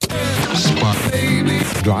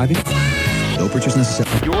Driving? No purchase necessary.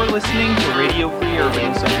 You're listening to Radio Free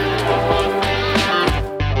Urbanism.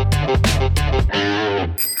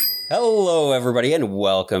 Hello, everybody, and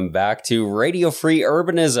welcome back to Radio Free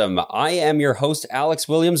Urbanism. I am your host, Alex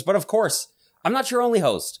Williams, but of course, I'm not your only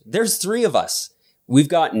host. There's three of us. We've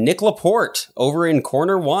got Nick Laporte over in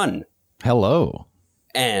corner one. Hello.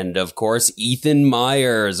 And, of course, Ethan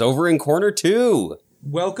Myers over in corner two.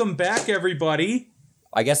 Welcome back, everybody.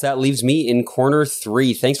 I guess that leaves me in corner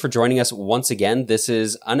three. Thanks for joining us once again. This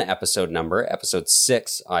is an episode number, episode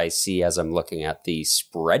 6, I see as I'm looking at the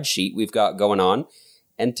spreadsheet we've got going on.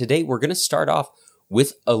 And today we're going to start off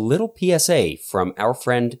with a little PSA from our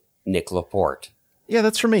friend Nick Laporte. Yeah,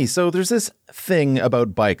 that's for me. So there's this thing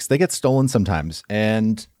about bikes. They get stolen sometimes.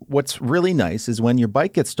 And what's really nice is when your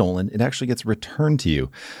bike gets stolen, it actually gets returned to you.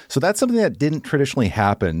 So that's something that didn't traditionally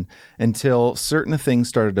happen until certain things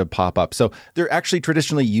started to pop up. So there actually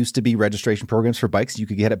traditionally used to be registration programs for bikes. You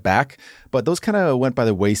could get it back, but those kind of went by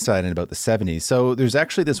the wayside in about the 70s. So there's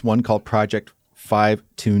actually this one called Project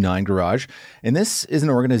 529 Garage. And this is an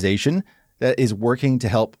organization that is working to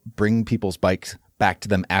help bring people's bikes back to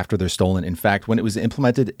them after they're stolen. In fact, when it was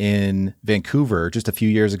implemented in Vancouver just a few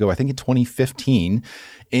years ago, I think in 2015,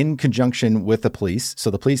 in conjunction with the police.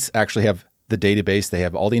 So the police actually have the database. They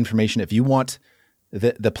have all the information. If you want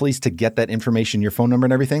the police to get that information, your phone number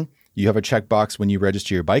and everything, you have a checkbox when you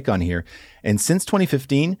register your bike on here. And since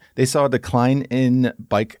 2015, they saw a decline in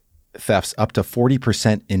bike thefts up to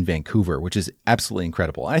 40% in Vancouver, which is absolutely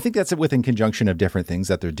incredible. And I think that's within conjunction of different things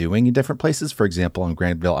that they're doing in different places. For example, on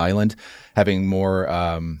Granville Island, having more,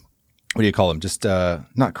 what do you call them? Just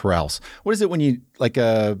not corrals. What is it when you, like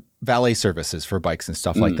valet services for bikes and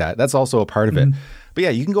stuff like that? That's also a part of it. But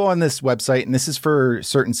yeah, you can go on this website, and this is for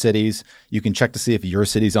certain cities. You can check to see if your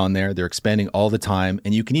city's on there. They're expanding all the time.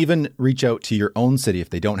 And you can even reach out to your own city if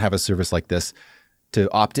they don't have a service like this to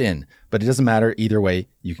opt in. But it doesn't matter either way.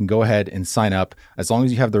 You can go ahead and sign up as long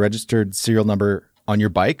as you have the registered serial number on your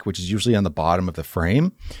bike, which is usually on the bottom of the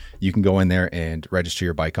frame. You can go in there and register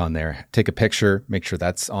your bike on there, take a picture, make sure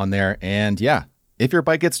that's on there. And yeah, if your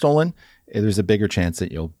bike gets stolen, there's a bigger chance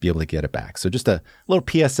that you'll be able to get it back. So just a little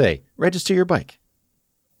PSA, register your bike.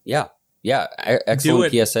 Yeah.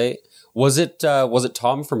 Excellent PSA. Was it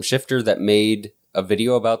Tom from Shifter that made a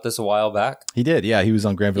video about this a while back? He did. Yeah. He was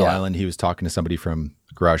on Granville Island. He was talking to somebody from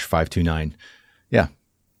Garage 529. Yeah.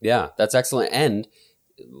 Yeah, that's excellent. And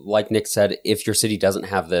like Nick said, if your city doesn't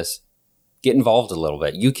have this, get involved a little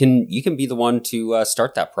bit. You can be the one to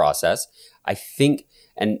start that process. I think,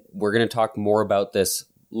 and we're going to talk more about this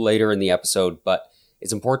later in the episode, but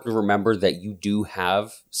it's important to remember that you do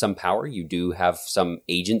have some power. You do have some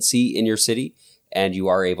agency in your city, and you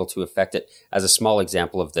are able to affect it. As a small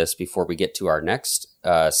example of this, before we get to our next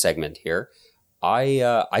segment here,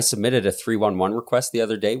 I submitted a 311 request the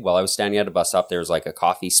other day while I was standing at a bus stop. There was like a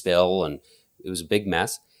coffee spill, and it was a big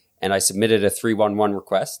mess. And I submitted a 311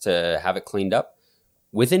 request to have it cleaned up.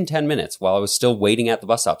 Within 10 minutes, while I was still waiting at the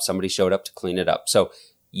bus stop, somebody showed up to clean it up. So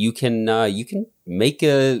you can make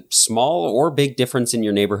a small or big difference in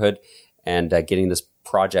your neighborhood, and getting this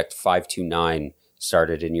Project 529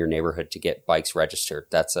 started in your neighborhood to get bikes registered.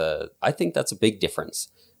 I think that's a big difference,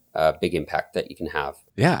 big impact that you can have.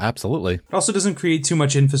 Yeah, absolutely. It also doesn't create too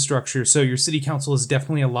much infrastructure, so your city council is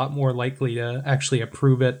definitely a lot more likely to actually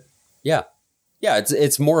approve it. Yeah. Yeah,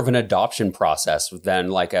 it's more of an adoption process than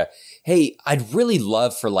like hey, I'd really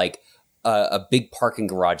love for like a big parking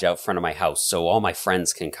garage out front of my house so all my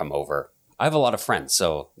friends can come over. I have a lot of friends,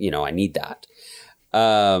 so, I need that.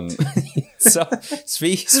 So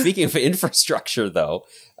speaking of infrastructure, though,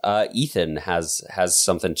 Ethan has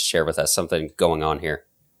something to share with us, something going on here.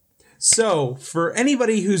 So, for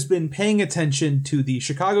anybody who's been paying attention to the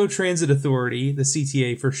Chicago Transit Authority, the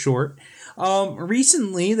CTA for short,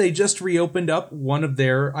 recently they just reopened up one of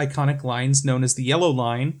their iconic lines known as the Yellow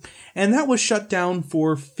Line, and that was shut down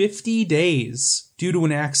for 50 days due to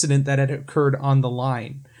an accident that had occurred on the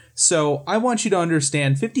line. So I want you to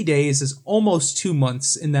understand 50 days is almost 2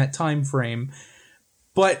 months in that time frame,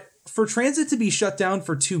 but for transit to be shut down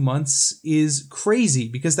for 2 months is crazy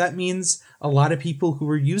because that means a lot of people who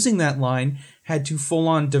were using that line had to full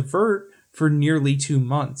on divert for nearly 2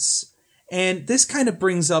 months. And this kind of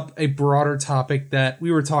brings up a broader topic that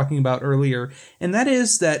we were talking about earlier, and that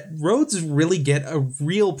is that roads really get a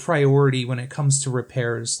real priority when it comes to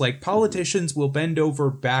repairs. Like, politicians will bend over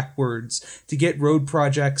backwards to get road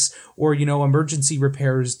projects or, emergency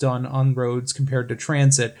repairs done on roads compared to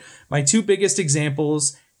transit. My two biggest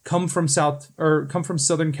examples come from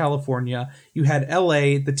Southern California. You had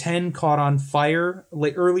LA, the 10 caught on fire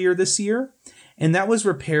earlier this year. And that was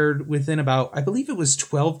repaired within about, I believe it was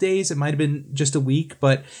 12 days. It might have been just a week,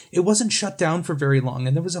 but it wasn't shut down for very long.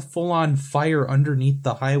 And there was a full-on fire underneath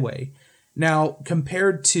the highway. Now,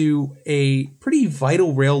 compared to a pretty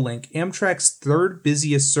vital rail link, Amtrak's third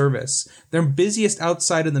busiest service, their busiest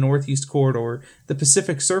outside of the Northeast Corridor, the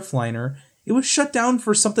Pacific Surfliner, it was shut down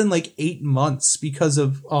for something like 8 months because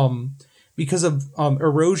of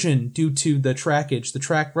erosion due to the trackage. The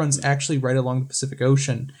track runs actually right along the Pacific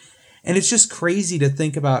Ocean. And it's just crazy to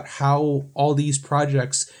think about how all these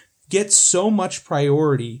projects get so much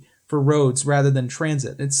priority for roads rather than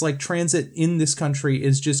transit. It's like transit in this country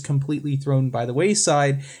is just completely thrown by the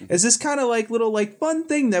wayside as this kind of like little like fun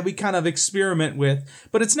thing that we kind of experiment with,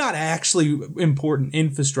 but it's not actually important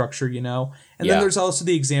infrastructure, you know? And then there's also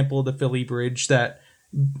the example of the Philly Bridge, that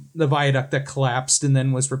the viaduct that collapsed and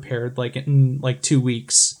then was repaired like in like 2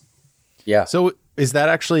 weeks. Yeah. So is that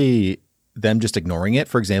actually them just ignoring it?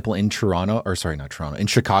 For example, in in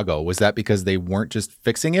Chicago, was that because they weren't just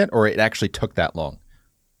fixing it, or it actually took that long?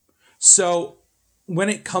 So when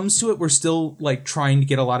it comes to it, we're still like trying to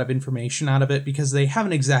get a lot of information out of it because they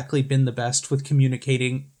haven't exactly been the best with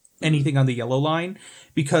communicating anything on the Yellow Line,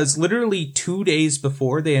 because literally 2 days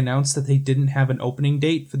before they announced that they didn't have an opening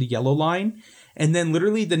date for the Yellow Line. And then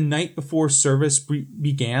literally the night before service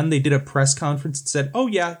began, they did a press conference and said, oh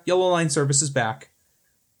yeah, Yellow Line service is back.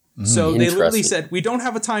 So they literally said, we don't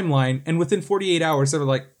have a timeline. And within 48 hours, they were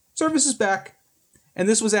like, service is back. And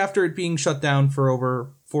this was after it being shut down for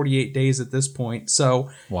over 48 days at this point.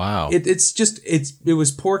 So wow, it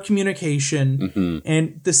was poor communication.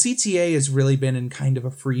 And the CTA has really been in kind of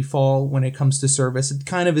a free fall when it comes to service. It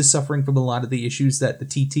kind of is suffering from a lot of the issues that the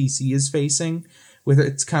TTC is facing, with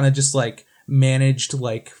it's kind of just like managed,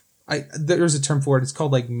 like there's a term for it. It's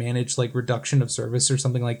called like managed like reduction of service or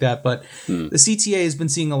something like that. But the CTA has been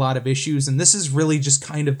seeing a lot of issues, and this is really just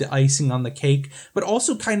kind of the icing on the cake, but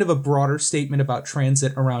also kind of a broader statement about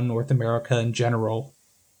transit around North America in general.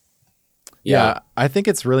 Yeah, I think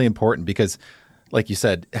it's really important because, like you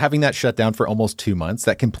said, having that shut down for almost 2 months,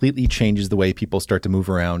 that completely changes the way people start to move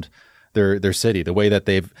around their city. The way that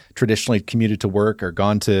they've traditionally commuted to work or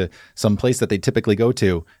gone to some place that they typically go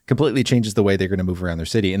to completely changes the way they're going to move around their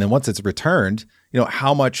city. And then once it's returned, you know,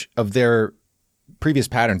 how much of their previous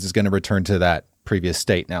patterns is going to return to that previous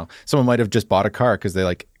state. Now, someone might have just bought a car because they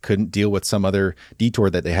like couldn't deal with some other detour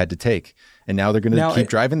that they had to take. And now they're going to keep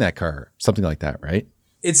driving that car, something like that, right?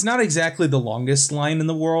 It's not exactly the longest line in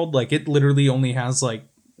the world. Like it literally only has like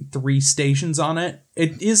 3 stations on it.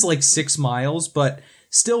 It is like 6 miles, but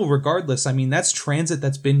still, regardless, I mean, that's transit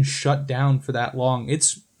that's been shut down for that long.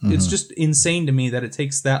 It's just insane to me that it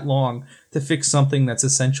takes that long to fix something that's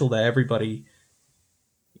essential to everybody.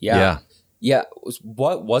 Yeah.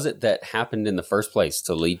 What was it that happened in the first place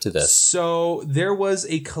to lead to this? So there was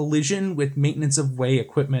a collision with maintenance of way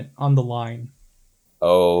equipment on the line.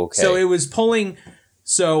 Okay. So it was pulling.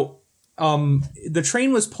 So the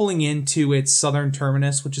train was pulling into its southern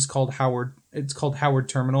terminus, which is called Howard. It's called Howard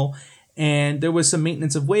Terminal. And there was some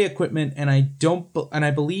maintenance of way equipment, and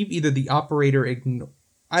I believe either the operator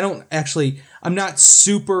I'm not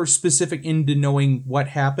super specific into knowing what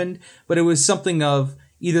happened, but it was something of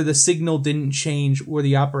either the signal didn't change or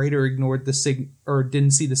the operator ignored the or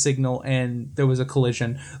didn't see the signal, and there was a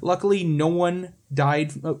collision. Luckily, no one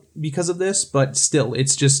died because of this, but still,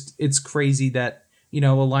 it's crazy that, you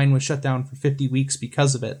know, a line was shut down for 50 weeks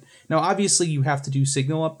because of it. Now, obviously, you have to do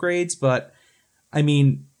signal upgrades, but I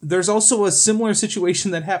mean, there's also a similar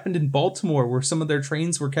situation that happened in Baltimore where some of their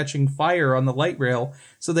trains were catching fire on the light rail,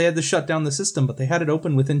 so they had to shut down the system, but they had it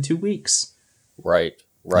open within 2 weeks. Right.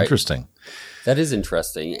 Interesting. That is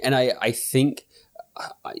interesting. And I think,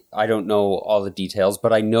 I don't know all the details,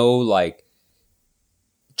 but I know like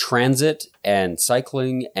transit and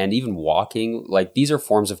cycling and even walking, like these are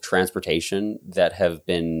forms of transportation that have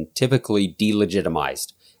been typically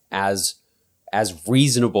delegitimized as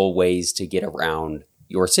reasonable ways to get around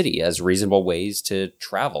your city, as reasonable ways to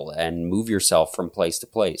travel and move yourself from place to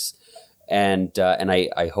place. And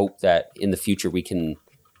I hope that in the future we can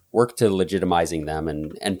work to legitimizing them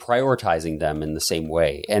and prioritizing them in the same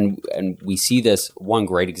way. And we see this, one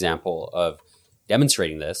great example of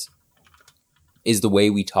demonstrating this is the way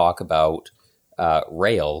we talk about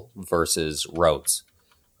rail versus roads.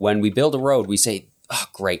 When we build a road, we say, oh,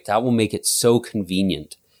 great, that will make it so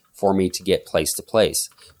convenient for me to get place to place.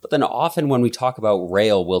 But then often when we talk about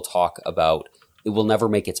rail, we'll talk about it will never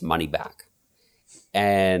make its money back.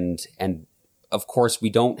 And of course, we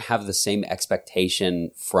don't have the same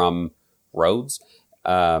expectation from roads.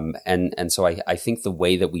 And so I think the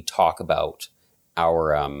way that we talk about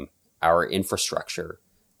our infrastructure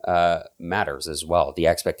matters as well. The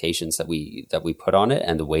expectations that we put on it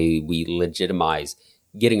and the way we legitimize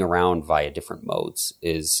getting around via different modes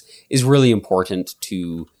is really important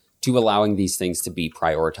to allowing these things to be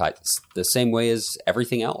prioritized the same way as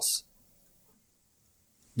everything else.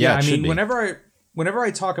 Yeah, I mean, whenever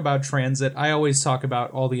I talk about transit, I always talk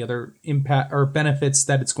about all the other impact or benefits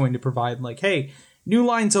that it's going to provide. Like, hey, new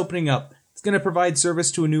lines opening up. It's going to provide service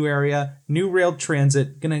to a new area, new rail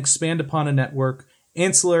transit, going to expand upon a network,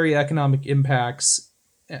 ancillary economic impacts.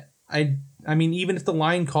 I mean, even if the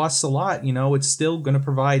line costs a lot, it's still going to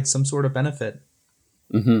provide some sort of benefit.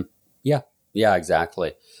 Mm-hmm. Yeah,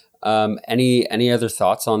 exactly. Any other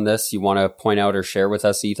thoughts on this you want to point out or share with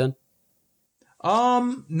us, Ethan?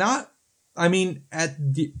 Not. I mean,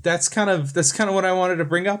 that's kind of what I wanted to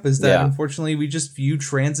bring up is that unfortunately we just view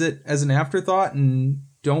transit as an afterthought and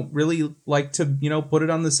don't really like to put it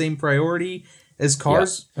on the same priority as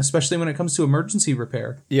cars, especially when it comes to emergency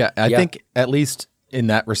repair. Yeah, I think at least in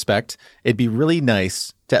that respect, it'd be really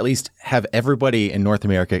nice to at least have everybody in North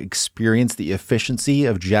America experience the efficiency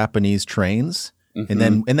of Japanese trains.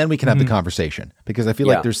 Mm-hmm. And then we can have the conversation, because I feel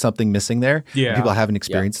like there's something missing there. Yeah. People haven't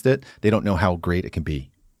experienced it. They don't know how great it can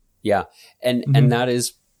be. Yeah. And that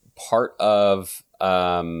is part of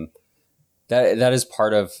that is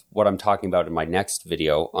part of what I'm talking about in my next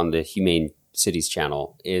video on the Humane Cities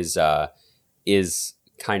channel is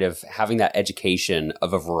kind of having that education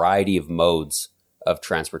of a variety of modes of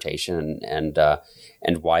transportation and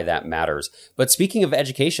why that matters. But speaking of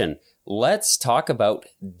education, let's talk about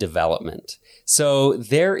development. So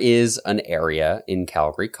there is an area in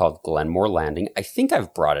Calgary called Glenmore Landing. I think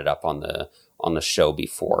I've brought it up on the show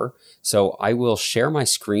before. So I will share my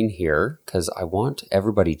screen here because I want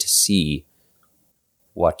everybody to see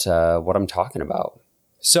what I'm talking about.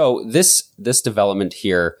 So this development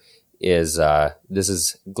here is this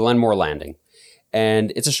is Glenmore Landing,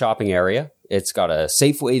 and it's a shopping area. It's got a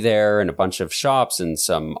Safeway there and a bunch of shops and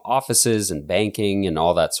some offices and banking and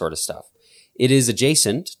all that sort of stuff. It is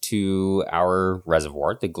adjacent to our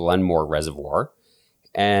reservoir, the Glenmore Reservoir.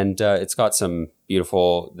 And it's got some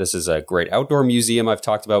beautiful, this is a great outdoor museum I've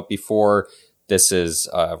talked about before. This is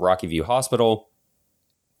Rocky View Hospital.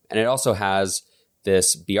 And it also has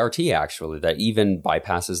this BRT actually that even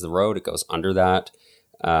bypasses the road. It goes under that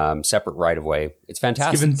separate right of way. It's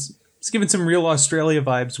fantastic. It's giving some real Australia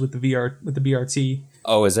vibes with the BRT.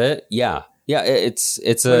 Oh, is it? Yeah. Is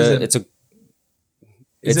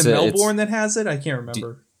it Melbourne that has it? I can't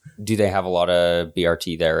remember. Do they have a lot of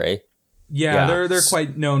BRT there, eh? Yeah, they're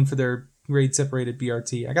quite known for their grade separated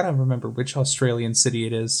BRT. I gotta remember which Australian city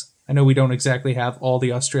it is. I know we don't exactly have all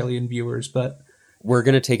the Australian viewers, but we're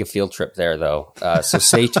gonna take a field trip there, though. So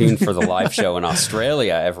stay tuned for the live show in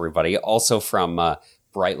Australia, everybody. Also from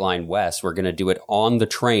Brightline West, we're gonna do it on the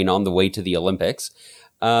train on the way to the Olympics.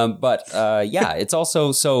 It's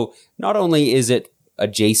also, so not only is it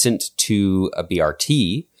adjacent to a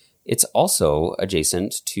BRT, it's also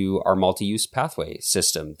adjacent to our multi-use pathway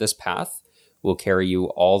system. This path will carry you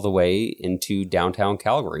all the way into downtown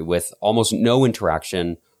Calgary with almost no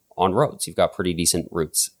interaction on roads. You've got pretty decent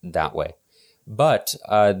routes that way. But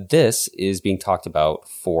this is being talked about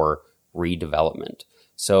for redevelopment.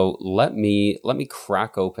 So let me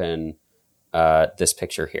crack open this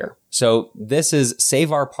picture here. So this is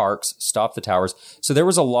Save Our Parks, Stop the Towers. So there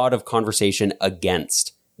was a lot of conversation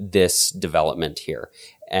against this development here.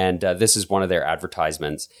 And this is one of their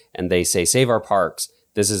advertisements. And they say, Save Our Parks.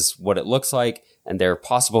 This is what it looks like and their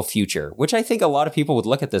possible future, which I think a lot of people would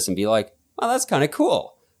look at this and be like, oh, that's kind of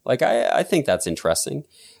cool. Like, I think that's interesting.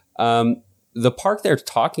 The park they're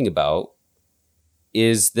talking about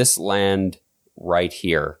is this land right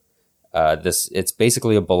here. It's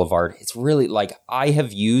basically a boulevard. It's really like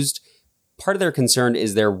part of their concern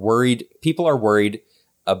is people are worried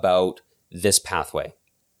about this pathway.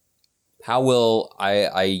 How will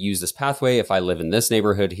I use this pathway if I live in this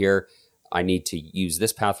neighborhood here? I need to use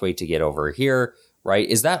this pathway to get over here, right?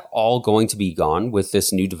 Is that all going to be gone with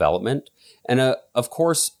this new development? And of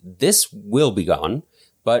course, this will be gone,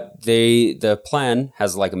 but the plan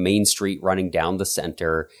has like a main street running down the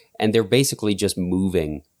center, and they're basically just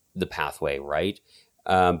moving the pathway, right?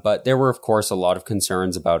 But there were, of course, a lot of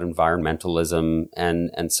concerns about environmentalism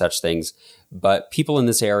and such things. But people in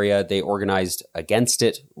this area, they organized against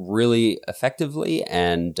it really effectively,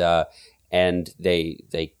 and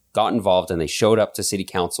they got involved and they showed up to city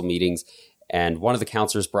council meetings. And one of the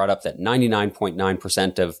councillors brought up that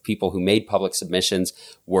 99.9% of people who made public submissions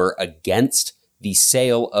were against the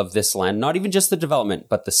sale of this land, not even just the development,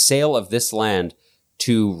 but the sale of this land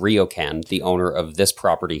to RioCan, the owner of this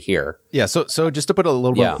property here. Yeah. So just to put a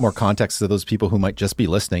little bit more context to those people who might just be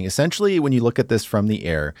listening, essentially, when you look at this from the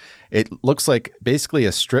air, it looks like basically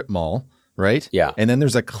a strip mall, right? Yeah. And then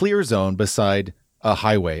there's a clear zone beside a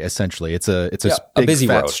highway. Essentially, it's a big busy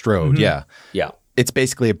fat road. strode. Yeah. Yeah. It's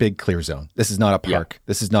basically a big clear zone. This is not a park. Yeah.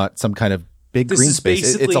 This is not some kind of big green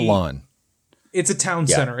space. It's a lawn. It's a town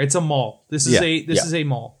center. It's a mall. This is a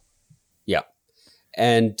mall. Yeah.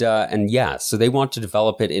 And yeah, so they want to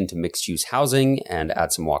develop it into mixed use housing and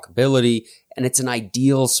add some walkability. And it's an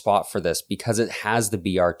ideal spot for this because it has the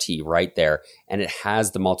BRT right there and it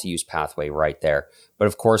has the multi-use pathway right there. But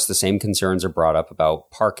of course, the same concerns are brought up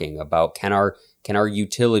about parking, about can our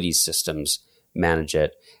utility systems manage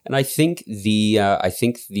it? And I think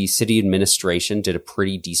the city administration did a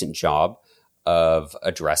pretty decent job of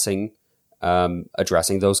addressing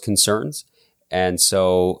those concerns. And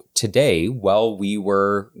so today, while we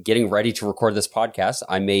were getting ready to record this podcast,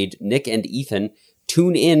 I made Nick and Ethan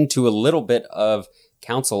tune in to a little bit of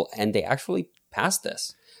council, and they actually passed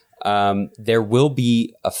this. There will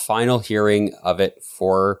be a final hearing of it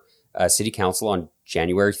for city council on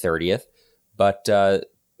January 30th. But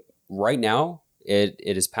right now, it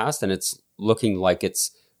is passed, and it's looking like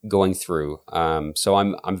it's going through. So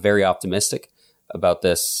I'm very optimistic about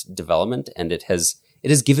this development, and it has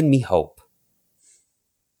given me hope.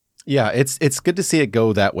 Yeah, it's good to see it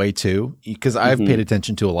go that way too, because I've paid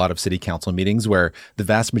attention to a lot of city council meetings where the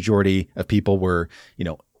vast majority of people were,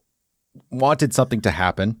 wanted something to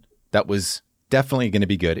happen that was definitely going to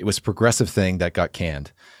be good. It was a progressive thing that got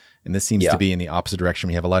canned. And this seems to be in the opposite direction.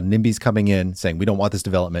 We have a lot of NIMBYs coming in saying, we don't want this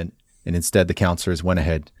development. And instead the councillors went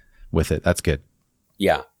ahead with it. That's good.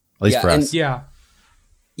 Yeah. At least for us. Yeah.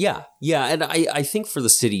 And I think for the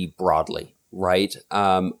city broadly, right?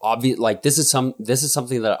 This is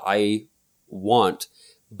something that I want,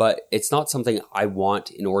 but it's not something I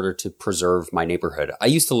want in order to preserve my neighborhood. I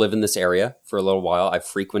used to live in this area for a little while. I've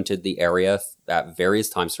frequented the area at various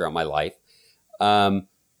times throughout my life. And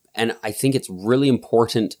I think it's really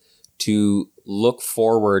important to look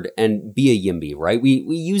forward and be a YIMBY, right? We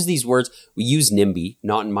use these words. We use NIMBY,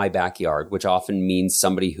 not in my backyard, which often means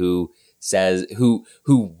somebody who says who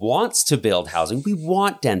wants to build housing. We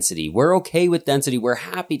want density. We're okay with density. We're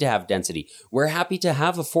happy to have density. We're happy to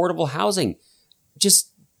have affordable housing.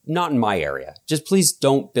 Just not in my area. Just please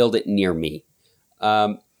don't build it near me.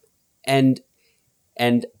 And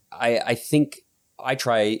I think I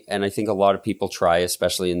try, and I think a lot of people try,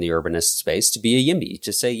 especially in the urbanist space, to be a YIMBY,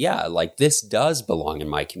 to say, yeah, like this does belong in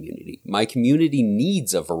my community. My community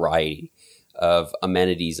needs a variety of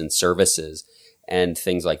amenities and services and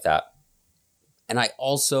things like that. And I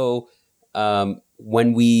also,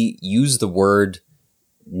 when we use the word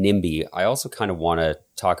NIMBY, I also kind of want to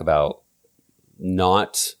talk about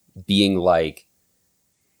not being like,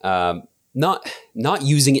 not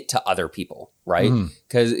using it to other people, right?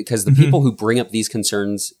 Because the people who bring up these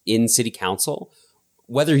concerns in city council,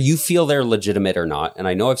 whether you feel they're legitimate or not, and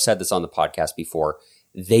I know I've said this on the podcast before,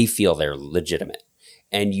 they feel they're legitimate.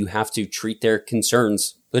 And you have to treat their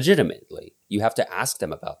concerns legitimately. You have to ask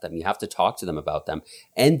them about them. You have to talk to them about them.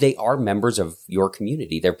 And they are members of your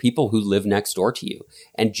community. They're people who live next door to you.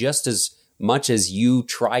 And just as much as you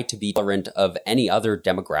try to be tolerant of any other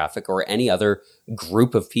demographic or any other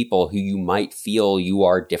group of people who you might feel you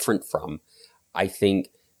are different from, I think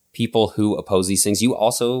people who oppose these things, you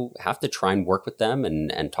also have to try and work with them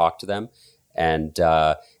and talk to them and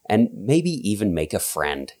maybe even make a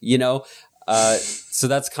friend, So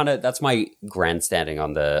that's my grandstanding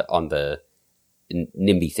on the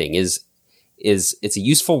NIMBY thing is it's a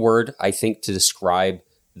useful word, I think, to describe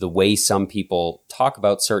the way some people talk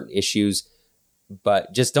about certain issues,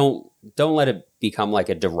 but just don't let it become like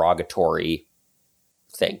a derogatory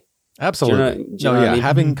thing. Absolutely. Do you know what I mean?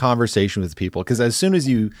 Having conversation with people, because as soon as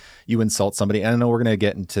you insult somebody, and I know we're going to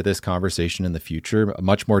get into this conversation in the future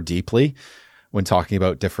much more deeply when talking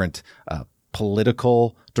about different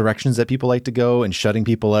political directions that people like to go and shutting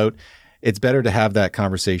people out. It's better to have that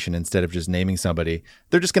conversation instead of just naming somebody.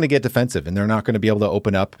 They're just going to get defensive and they're not going to be able to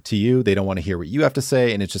open up to you. They don't want to hear what you have to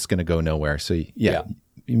say, and it's just going to go nowhere. So you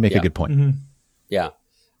make a good point. Mm-hmm.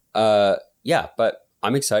 Yeah. But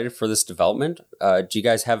I'm excited for this development. Do you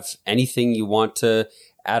guys have anything you want to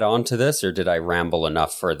add on to this, or did I ramble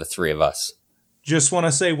enough for the three of us? Just want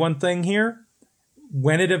to say one thing here.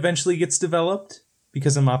 When it eventually gets developed,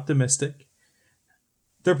 because I'm optimistic,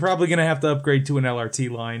 they're probably going to have to upgrade to an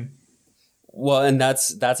LRT line. Well, and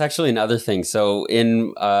that's actually another thing. So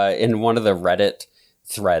in one of the Reddit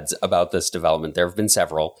threads about this development, there have been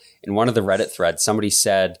several. In one of the Reddit threads, somebody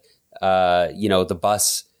said,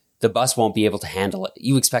 the the bus won't be able to handle it.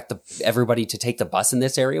 You expect everybody to take the bus in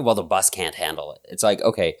this area? Well, the bus can't handle it. It's like,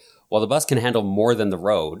 okay, well, the bus can handle more than the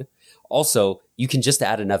road. Also, you can just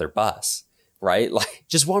add another bus, right? Like,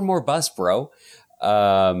 just one more bus, bro.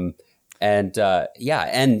 And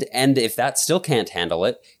if that still can't handle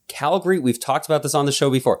it, Calgary, we've talked about this on the show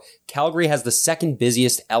before. Calgary has the second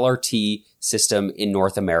busiest LRT system in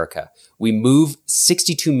North America. We move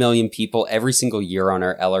 62 million people every single year on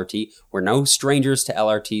our LRT. We're no strangers to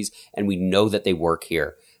LRTs, and we know that they work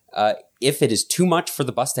here. If it is too much for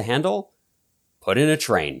the bus to handle, put in a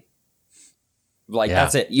train.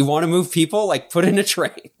 That's it. You want to move people? Like, put in a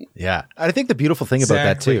train. Yeah. I think the beautiful thing about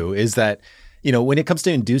that too is that, when it comes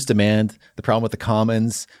to induced demand, the problem with the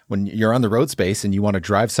commons, when you're on the road space and you want to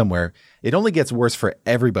drive somewhere, it only gets worse for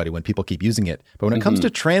everybody when people keep using it. But when it comes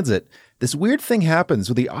to transit, this weird thing happens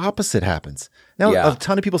where the opposite happens. Now, a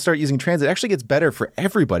ton of people start using transit. It actually gets better for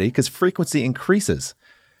everybody because frequency increases.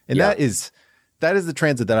 And that is the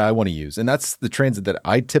transit that I want to use. And that's the transit that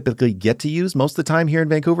I typically get to use most of the time here in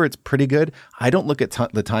Vancouver. It's pretty good. I don't look at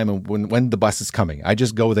the time when the bus is coming. I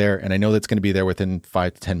just go there and I know that's going to be there within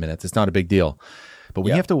 5 to 10 minutes. It's not a big deal. But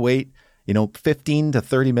when you have to wait, 15 to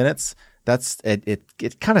 30 minutes,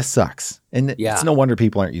 it kind of sucks. And it's no wonder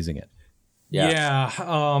people aren't using it.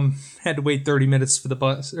 Had to wait 30 minutes for the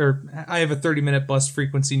bus, or I have a 30-minute bus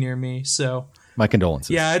frequency near me. So my condolences.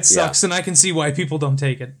 Yeah, it sucks. And I can see why people don't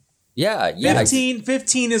take it. Yeah.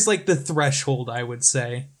 15 is like the threshold, I would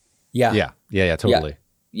say. Yeah, totally.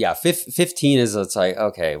 Yeah, 15 is, it's like,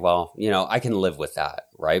 okay, well, I can live with that,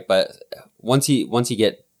 right? But once you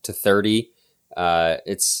get to 30,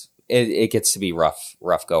 it gets to be rough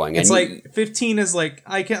going. It's like 15 is like,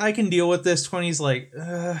 I can deal with this. 20 is like,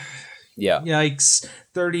 yikes.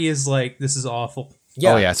 30 is like, this is awful.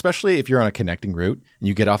 Yeah. Oh yeah, especially if you're on a connecting route and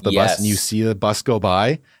you get off the bus and you see the bus go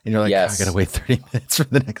by and you're like, I gotta wait 30 minutes for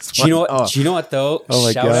the next one. Do you know what though?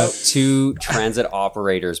 Shout out to transit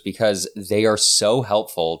operators because they are so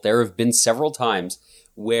helpful. There have been several times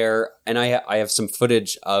where, and I have some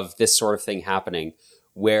footage of this sort of thing happening,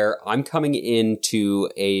 where I'm coming into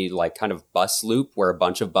a like kind of bus loop where a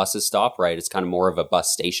bunch of buses stop, right? It's kind of more of a bus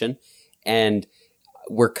station, and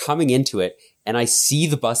we're coming into it and I see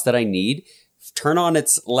the bus that I need turn on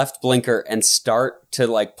its left blinker and start to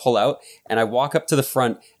like pull out. And I walk up to the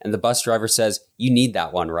front and the bus driver says, "You need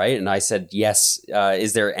that one, right?" And I said, "Yes.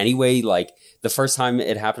 Is there any way," like the first time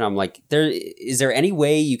it happened, I'm like, is there any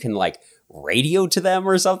way you can like radio to them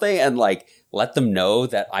or something and like let them know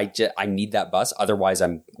that I need that bus? Otherwise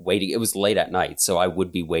I'm waiting. It was late at night, so I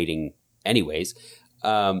would be waiting anyways.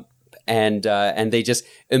 And they just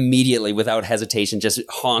immediately, without hesitation, just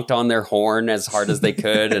honked on their horn as hard as they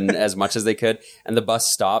could and as much as they could. And the bus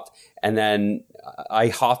stopped. And then I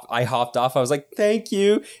hopped off. I was like, "Thank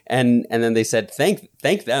you." And then they said, thank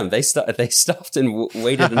them. They stopped and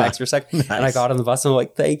waited an extra second. Nice. And I got on the bus and I'm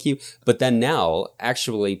like, "Thank you." But then now,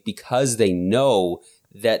 actually, because they know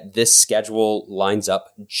that this schedule lines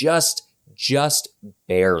up just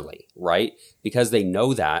barely, right? Because they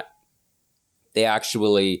know that, they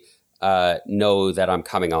actually know that I'm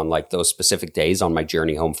coming on like those specific days on my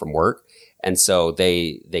journey home from work. And so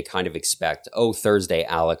they kind of expect, oh, Thursday,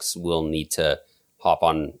 Alex will need to hop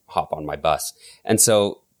on my bus. And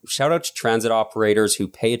so shout out to transit operators who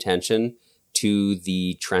pay attention to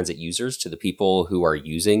the transit users, to the people who are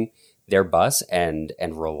using their bus and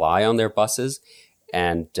rely on their buses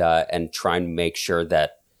and try and make sure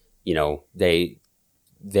that,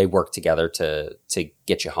 they work together to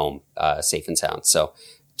get you home safe and sound. So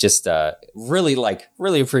just really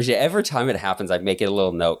appreciate it. Every time it happens, I make it a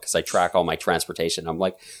little note because I track all my transportation. I'm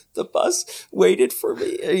like, the bus waited for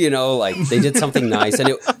me, like they did something nice, and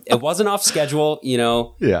it wasn't off schedule,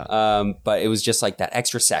 but it was just like that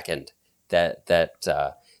extra second that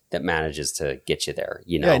manages to get you there,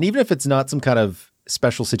 Yeah, and even if it's not some kind of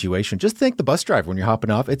special situation, just thank the bus driver when you're hopping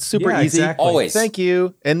off. It's super easy. Exactly. Always. Thank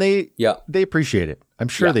you. And they appreciate it. I'm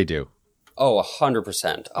sure they do. Oh,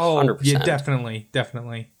 100%. 100%. Yeah,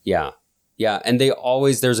 definitely. Yeah. Yeah. And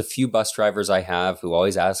there's a few bus drivers I have who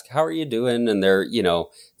always ask, "How are you doing?" And they're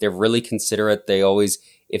really considerate. They always,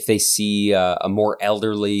 if they see a more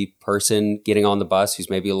elderly person getting on the bus who's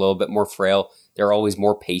maybe a little bit more frail, they're always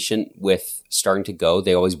more patient with starting to go.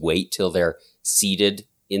 They always wait till they're seated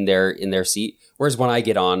in their seat. Whereas when I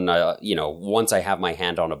get on, once I have my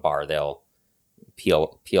hand on a bar, they'll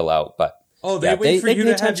peel out. But they wait for you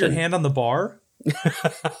to have your hand on the bar?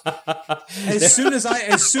 As soon as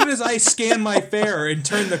I scan my fare and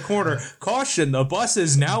turn the corner, caution, the bus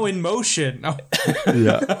is now in motion.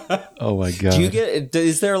 Yeah. Oh my God.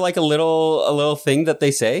 Is there like a little thing that they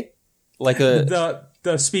say? Like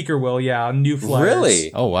The speaker will, yeah, new flyers.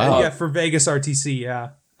 Really? Oh, wow. Yeah, for Vegas RTC,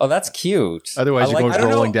 yeah. Oh, that's cute. Otherwise, I you're like going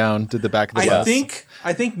that. rolling down to the back of the bus.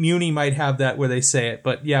 I think Muni might have that where they say it,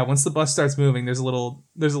 but yeah, once the bus starts moving, there's a little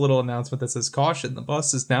announcement that says caution, the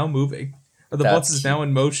bus is now moving. Or the bus is now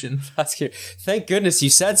in motion. That's cute. Thank goodness you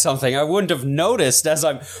said something. I wouldn't have noticed as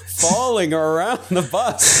I'm falling around the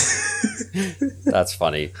bus. That's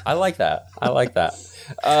funny. I like that.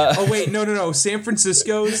 Oh wait, no. San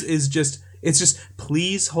Francisco's is just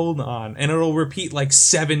please hold on, and it'll repeat like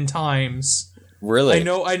 7 times. Really?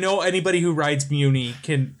 I know anybody who rides Muni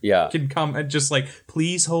can come and just like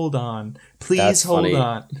please hold on. Please hold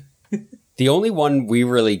on. The only one we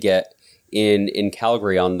really get in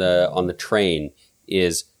Calgary on the train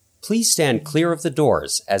is please stand clear of the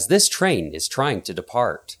doors as this train is trying to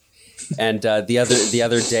depart. And the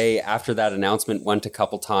other day after that announcement went a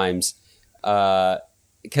couple times,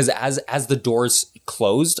 because as the doors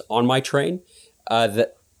closed on my train,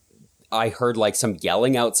 I heard like some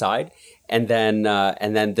yelling outside, and then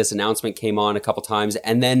this announcement came on a couple times,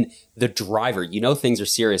 and then the driver, things are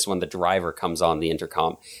serious when the driver comes on the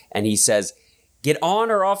intercom, and he says, "Get on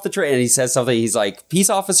or off the train." And he says something. He's like, "Peace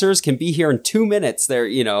officers can be here in 2 minutes." There,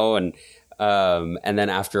 and then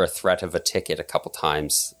after a threat of a ticket a couple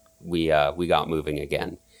times, we got moving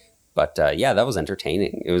again. But yeah, that was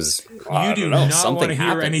entertaining. It was. You do not want to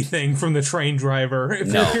hear anything from the train driver. If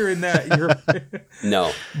you're hearing that, you're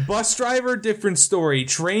no. Bus driver, different story.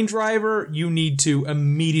 Train driver, you need to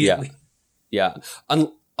immediately. Yeah.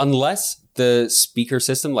 Unless the speaker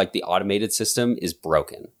system, like the automated system, is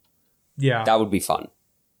broken. Yeah, that would be fun,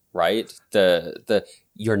 right?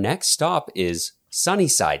 Your next stop is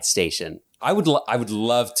Sunnyside Station. I would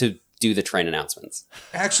love to do the train announcements.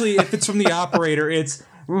 Actually, if it's from the operator, it's.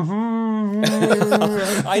 I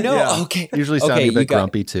know. Yeah. Okay. Usually sounding a bit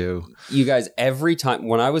grumpy too. You guys, every time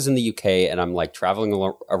when I was in the UK and I'm like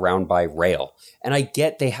traveling around by rail, and I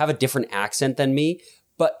get they have a different accent than me,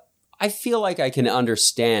 but I feel like I can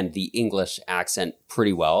understand the English accent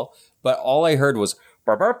pretty well. But all I heard was.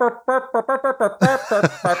 and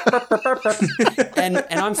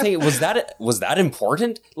I'm thinking, was that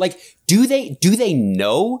important? Like, do they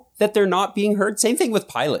know that they're not being heard? Same thing with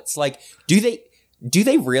pilots. Like, do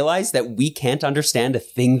they realize that we can't understand a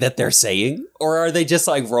thing that they're saying, or are they just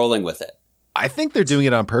like rolling with it? I think they're doing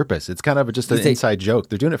it on purpose. It's kind of just an inside joke.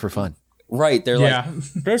 They're doing it for fun. Right? They're like,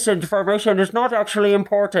 this information is not actually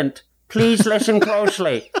important. Please listen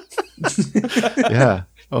closely. Yeah.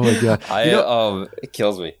 Oh my God. It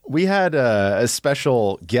kills me. We had a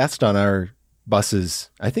special guest on our buses.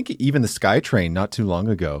 I think even the SkyTrain not too long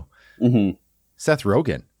ago. Mm-hmm. Seth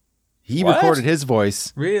Rogen. He recorded his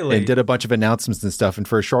voice and did a bunch of announcements and stuff. And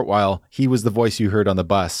for a short while, he was the voice you heard on the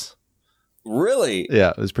bus. Really? Yeah,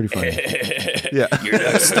 it was pretty funny. Yeah. You're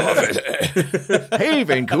not stopping. Hey,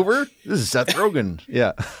 Vancouver. This is Seth Rogen.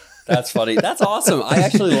 Yeah. That's funny. That's awesome.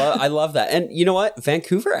 I love that. And you know what?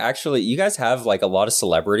 Vancouver, actually, you guys have like a lot of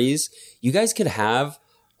celebrities. You guys could have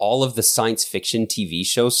all of the science fiction TV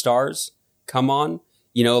show stars come on.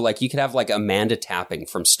 Like you could have like Amanda Tapping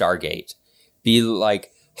from Stargate be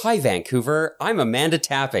like, "Hi, Vancouver. I'm Amanda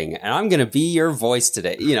Tapping, and I'm going to be your voice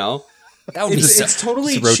today." That would it's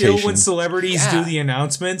totally chill when celebrities do the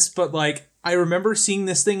announcements, but like, I remember seeing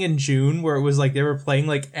this thing in June where it was like they were playing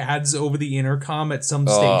like ads over the intercom at some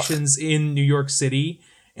stations in New York City,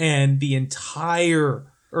 and the entire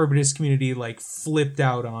urbanist community like flipped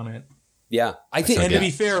out on it. Yeah, I think, and to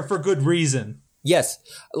be fair, for good reason. Yes,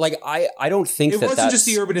 like I don't think it wasn't just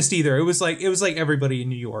the urbanist either. It was like everybody in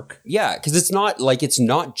New York. Yeah, because it's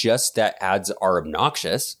not just that ads are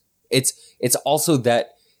obnoxious. It's also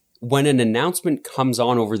that when an announcement comes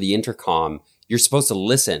on over the intercom, you're supposed to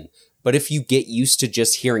listen. But if you get used to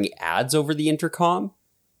just hearing ads over the intercom,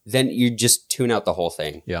 then you just tune out the whole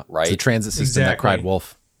thing. Yeah. Right. It's the transit system that cried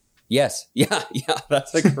wolf. Yes. Yeah. Yeah.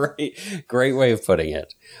 That's a great way of putting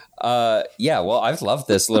it. Yeah. Well, I've loved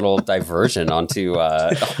this little diversion onto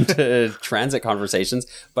transit conversations,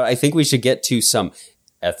 but I think we should get to some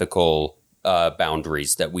ethical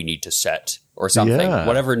boundaries that we need to set or something,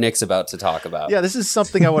 whatever Nick's about to talk about. Yeah, this is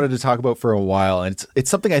something I wanted to talk about for a while. And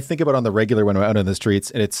it's something I think about on the regular when I'm out on the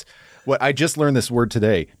streets. And it's what I just learned this word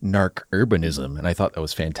today, Narc Urbanism. And I thought that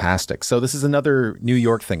was fantastic. So this is another New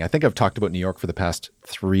York thing. I think I've talked about New York for the past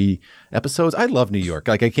 3 episodes. I love New York.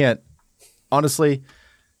 Like I can't, honestly,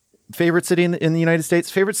 favorite city in the United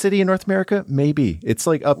States, favorite city in North America? Maybe. It's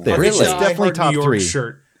like up there. Really? It's definitely top 3.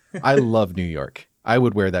 Shirt. I love New York. I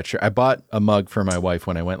would wear that shirt. I bought a mug for my wife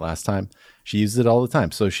when I went last time. She uses it all the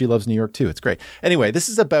time. So she loves New York too. It's great. Anyway, this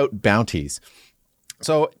is about bounties.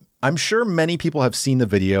 So I'm sure many people have seen the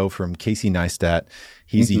video from Casey Neistat.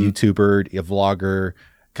 He's a YouTuber, a vlogger,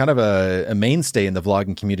 kind of a mainstay in the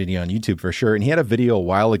vlogging community on YouTube for sure. And he had a video a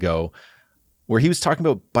while ago where he was talking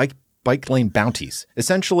about bike lane bounties.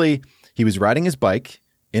 Essentially, he was riding his bike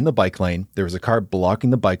in the bike lane. There was a car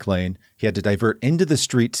blocking the bike lane. He had to divert into the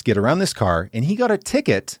street to get around this car, and he got a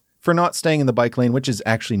ticket for not staying in the bike lane, which is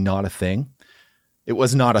actually not a thing. It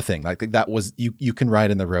was not a thing. Like that was, you can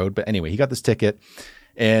ride in the road. But anyway, he got this ticket,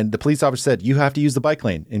 and the police officer said, you have to use the bike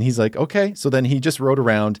lane. And he's like, okay. So then he just rode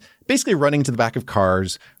around, basically running to the back of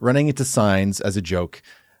cars, running into signs as a joke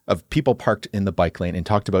of people parked in the bike lane, and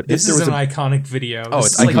talked about this is an iconic video. Oh,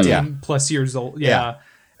 it's like 10 plus years old. Yeah.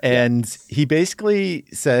 And he basically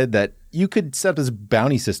said that you could set up this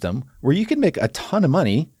bounty system where you could make a ton of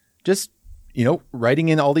money just, writing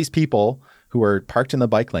in all these people who are parked in the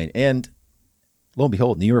bike lane. And lo and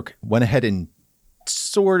behold, New York went ahead and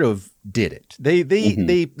sort of did it. They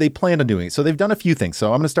planned on doing it. So they've done a few things. So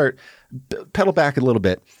I'm going to start pedal back a little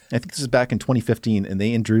bit. I think this is back in 2015, and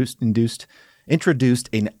they introduced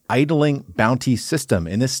an idling bounty system.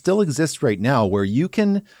 And this still exists right now, where you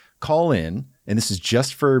can call in, and this is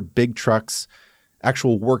just for big trucks,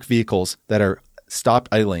 actual work vehicles that are stopped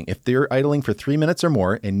idling. If they're idling for 3 minutes or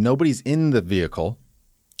more and nobody's in the vehicle,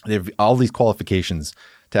 they have all these qualifications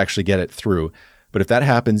to actually get it through. But if that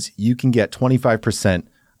happens, you can get 25%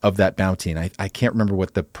 of that bounty. And I can't remember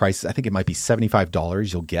what the price is. I think it might be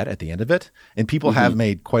 $75 you'll get at the end of it. And people have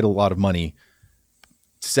made quite a lot of money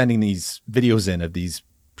sending these videos in of these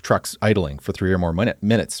trucks idling for 3 or more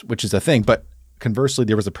minutes, which is a thing. But conversely,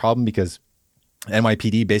 there was a problem because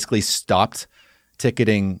NYPD basically stopped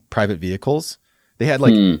ticketing private vehicles. They had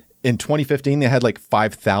in 2015, they had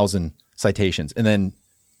 5,000 citations. And then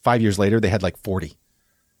 5 years later, they had 40.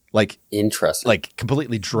 Interesting.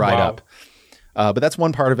 Completely dried up. But that's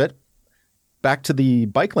one part of it. Back to the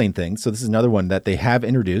bike lane thing. So this is another one that they have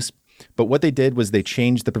introduced. But what they did was they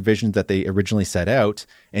changed the provisions that they originally set out,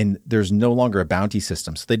 and there's no longer a bounty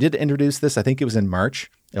system. So they did introduce this. I think it was in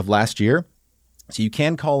March of last year. So you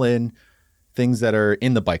can call in things that are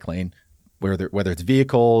in the bike lane, whether it's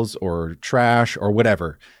vehicles or trash or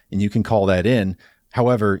whatever, and you can call that in.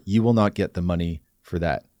 However, you will not get the money for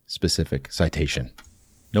that specific citation.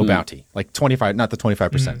 No bounty, 25, not the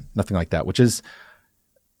 25%, nothing like that, which is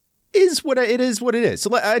what it is.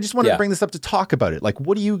 So I just wanted to bring this up to talk about it.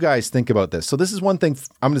 What do you guys think about this? So this is one thing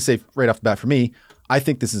I'm going to say right off the bat for me. I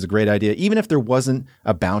think this is a great idea. Even if there wasn't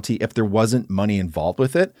a bounty, if there wasn't money involved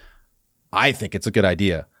with it, I think it's a good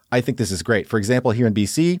idea. I think this is great. For example, here in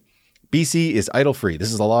BC is idle free. This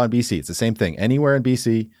is the law in BC. It's the same thing. Anywhere in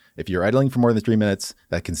BC, if you're idling for more than 3 minutes,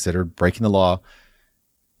 that's considered breaking the law.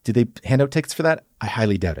 Do they hand out tickets for that? I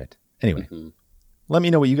highly doubt it. Anyway, let me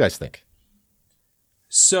know what you guys think.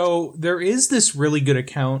 So there is this really good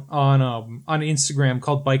account on Instagram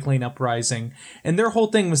called Bike Lane Uprising, and their whole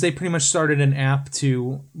thing was they pretty much started an app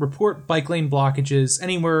to report bike lane blockages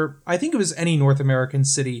anywhere. I think it was any North American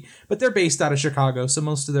city, but they're based out of Chicago, so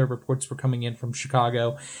most of their reports were coming in from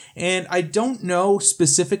Chicago. And I don't know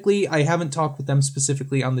specifically, I haven't talked with them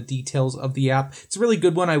specifically on the details of the app. It's a really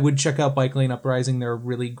good one. I would check out Bike Lane Uprising. They're a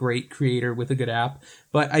really great creator with a good app.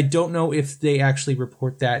 But I don't know if they actually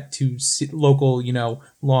report that to local,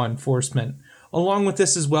 law enforcement. Along with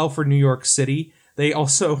this as well for New York City, they're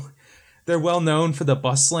well known for the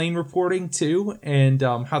bus lane reporting too, and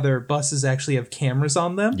how their buses actually have cameras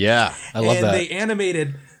on them. Yeah, I love that.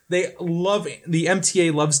 The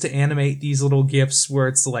MTA loves to animate these little GIFs where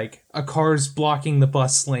it's a car's blocking the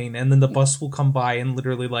bus lane, and then the bus will come by and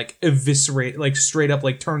literally eviscerate, straight up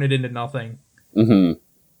turn it into nothing. Mm-hmm.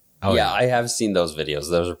 Oh, yeah, I have seen those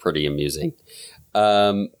videos. Those are pretty amusing.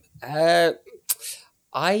 I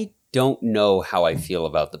don't know how I feel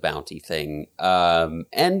about the bounty thing. I'm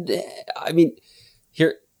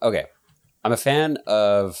a fan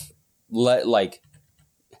of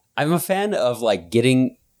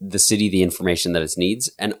getting the city the information that it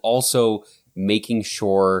needs, and also making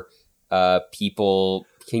sure people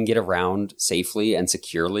can get around safely and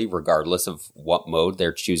securely regardless of what mode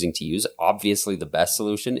they're choosing to use. Obviously, the best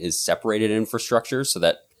solution is separated infrastructure so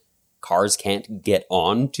that cars can't get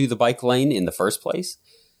on to the bike lane in the first place.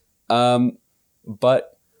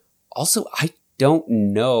 But also, I don't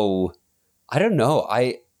know.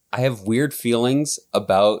 I have weird feelings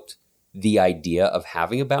about the idea of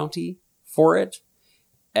having a bounty for it.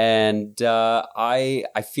 And I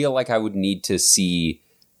feel like I would need to see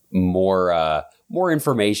more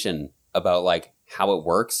information about how it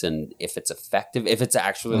works and if it's effective, if it's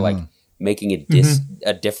actually making a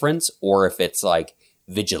difference, or if it's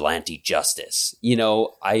vigilante justice.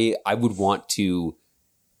 I would want to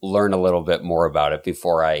learn a little bit more about it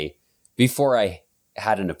before I before I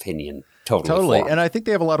had an opinion. Totally. Formed. And I think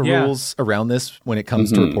they have a lot of rules around this when it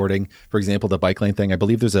comes to reporting. For example, the bike lane thing, I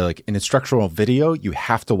believe there's an instructional video you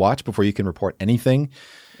have to watch before you can report anything.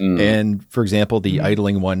 And for example, the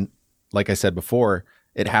idling one, like I said before,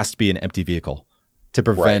 it has to be an empty vehicle to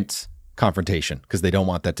prevent confrontation because they don't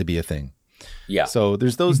want that to be a thing. Yeah. So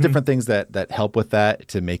there's those different things that help with that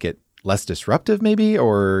to make it less disruptive maybe,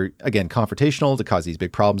 or again, confrontational to cause these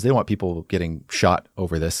big problems. They don't want people getting shot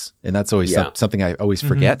over this. And that's always something I always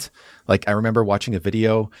forget. Like I remember watching a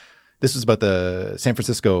video. This was about the San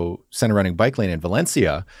Francisco center running bike lane in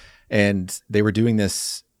Valencia. And they were doing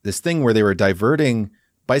this thing where they were diverting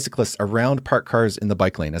bicyclists around parked cars in the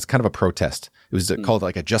bike lane as kind of a protest. It was called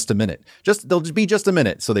like a just a minute. They'll just be just a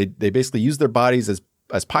minute. So they basically use their bodies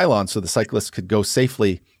as pylons so the cyclists could go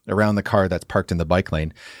safely around the car that's parked in the bike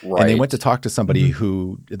lane. Right. And they went to talk to somebody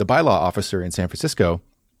who, the bylaw officer in San Francisco,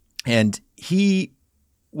 and he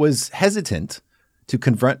was hesitant to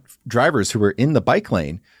confront drivers who were in the bike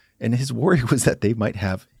lane. And his worry was that they might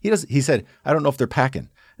have, he said, I don't know if they're packing.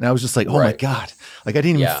 And I was just like, oh my God, like I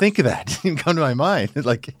didn't even think of that. It didn't come to my mind.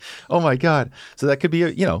 Like, oh my God. So that could be,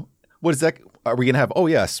 what is that? Are we going to have, oh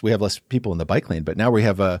yes, we have less people in the bike lane, but now we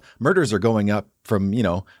have murders are going up from,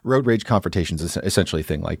 road rage confrontations, essentially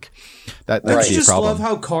thing like that. That's I just problem. love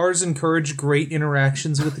how cars encourage great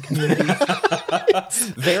interactions with the community.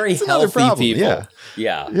 Very healthy people.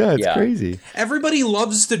 Yeah, it's crazy. Everybody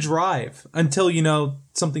loves to drive until,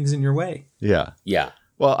 something's in your way. Yeah. Yeah.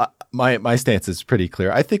 Well, my stance is pretty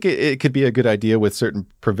clear. I think it could be a good idea with certain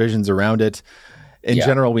provisions around it. In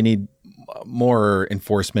general, we need more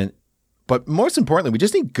enforcement. But most importantly, we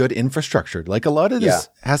just need good infrastructure. Like a lot of this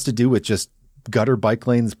has to do with just gutter bike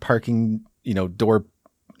lanes, parking,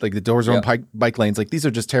 like the doors on bike lanes. Like these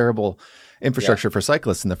are just terrible infrastructure for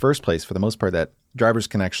cyclists in the first place, for the most part, that drivers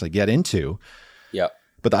can actually get into. Yeah.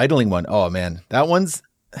 But the idling one, oh man,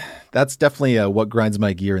 that's definitely what grinds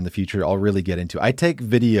my gear in the future. I'll really get into. I take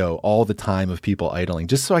video all the time of people idling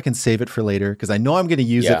just so I can save it for later because I know I'm going to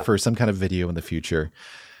use it for some kind of video in the future.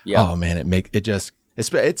 Yeah. Oh man,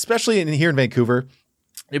 especially here in Vancouver,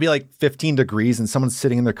 it'd be like 15 degrees and someone's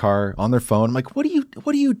sitting in their car on their phone. I'm like, what are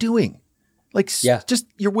you doing? Like, just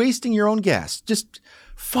you're wasting your own gas. Just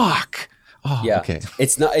fuck. Oh, okay.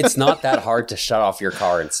 It's not that hard to shut off your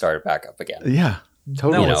car and start it back up again. Yeah.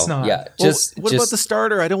 Totally. No, it's not. Yeah. What about the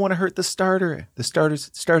starter? I don't want to hurt the starter. The starter's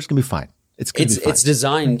gonna be fine. It's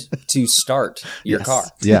designed to start your car.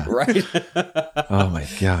 Yeah. Right. Oh my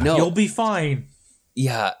God. No. You'll be fine.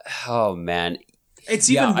 Yeah. Oh man.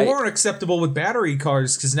 It's even more acceptable with battery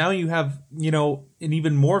cars because now you have, an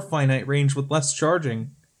even more finite range with less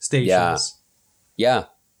charging stations. Yeah.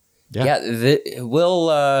 It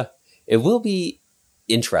will be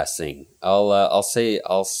interesting. I'll say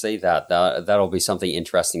that'll be something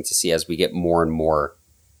interesting to see as we get more and more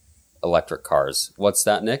electric cars. What's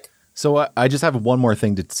that, Nick? So I just have one more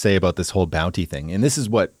thing to say about this whole bounty thing, and this is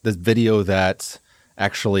what this video that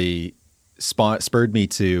actually spurred me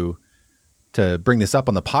to bring this up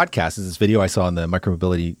on the podcast is this video I saw on the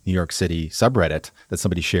Micromobility New York City subreddit that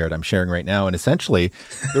somebody shared. I'm sharing right now. And essentially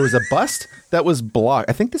there was a bus that was blocked.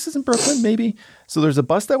 I think this is in Brooklyn, maybe. So there's a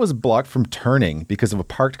bus that was blocked from turning because of a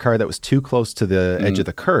parked car that was too close to the edge of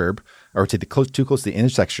the curb or too close to the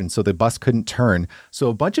intersection. So the bus couldn't turn. So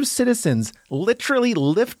a bunch of citizens literally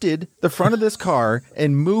lifted the front of this car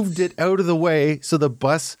and moved it out of the way so the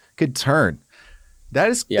bus could turn. That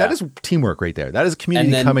is teamwork right there. That is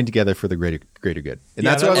community coming together for the greater good. And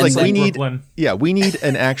that's what I was like, we need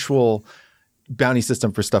an actual bounty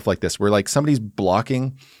system for stuff like this, where like somebody's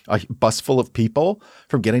blocking a bus full of people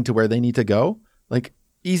from getting to where they need to go. Like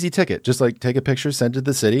easy ticket, just like take a picture, send it to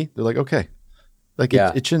the city. They're like, okay, like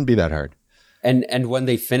it shouldn't be that hard. And when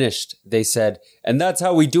they finished, they said, and that's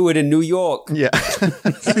how we do it in New York. Yeah.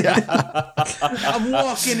 I'm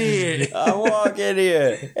walking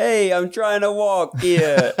here. Hey, I'm trying to walk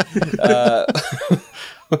here.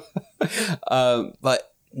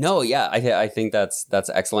 But no, I think that's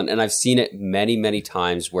excellent. And I've seen it many, many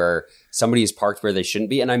times where somebody is parked where they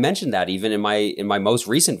shouldn't be. And I mentioned that even in my most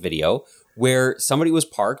recent video where somebody was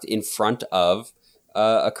parked in front of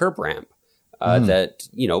a curb ramp. That,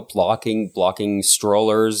 blocking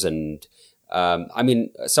strollers and,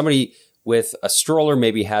 somebody with a stroller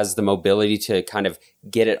maybe has the mobility to kind of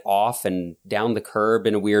get it off and down the curb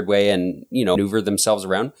in a weird way and, maneuver themselves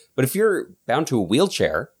around. But if you're bound to a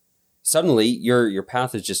wheelchair, suddenly your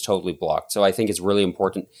path is just totally blocked. So I think it's really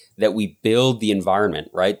important that we build the environment,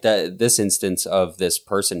 right? This instance of this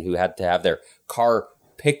person who had to have their car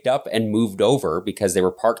picked up and moved over because they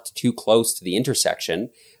were parked too close to the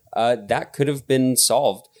intersection. That could have been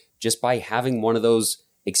solved just by having one of those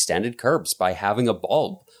extended curbs, by having a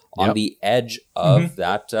bulb on the edge of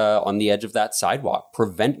that sidewalk.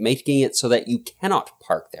 Making it so that you cannot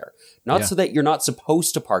park there. Not so that you're not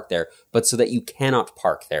supposed to park there, but so that you cannot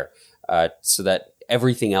park there. So that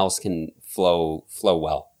everything else can flow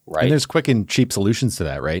well. Right. And there's quick and cheap solutions to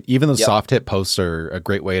that, right? Even those soft hit posts are a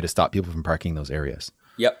great way to stop people from parking in those areas.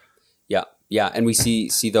 Yep. Yeah. And we see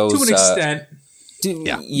those to an extent. But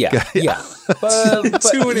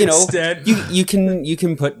to an extent, you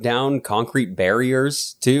can put down concrete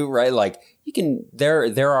barriers too, right? Like you can.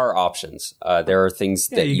 There are options. There are things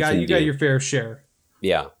that you can do. You got your fair share.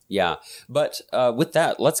 Yeah. But with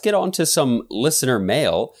that, let's get on to some listener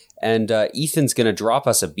mail. And Ethan's going to drop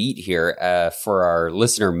us a beat here for our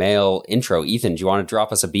listener mail intro. Ethan, do you want to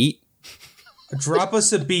drop us a beat? Drop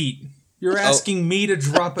us a beat. You're asking me to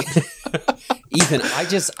drop it. Ethan, I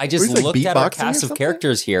just looked at our cast of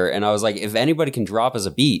characters here, and I was like, if anybody can drop us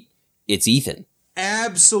a beat, it's Ethan.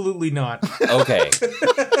 Absolutely not. Okay.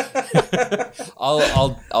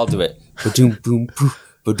 I'll do it. Ba-doom, boom,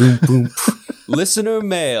 poof. Ba-doom, boom, poof. Listener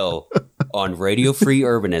mail on Radio Free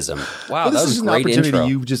Urbanism. Wow, that was a great intro.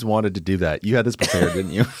 You just wanted to do that. You had this prepared,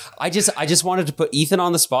 didn't you? I just wanted to put Ethan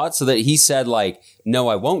on the spot so that he said like, "No,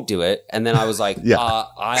 I won't do it," and then I was like,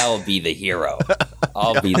 "I'll be the hero.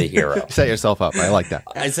 I'll be the hero." Set yourself up. I like that.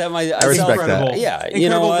 I respect that. Yeah, incredible. You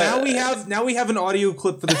know what? Now we have an audio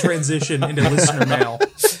clip for the transition into listener mail.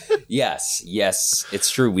 Yes, it's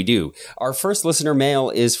true. We do. Our first listener mail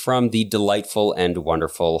is from the delightful and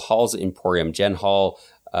wonderful Hall's Emporium. Jen Hall,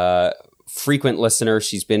 frequent listener.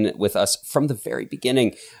 She's been with us from the very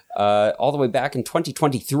beginning, all the way back in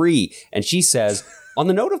 2023. And she says, on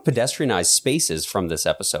the note of pedestrianized spaces from this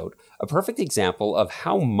episode, a perfect example of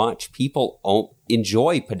how much people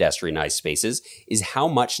enjoy pedestrianized spaces is how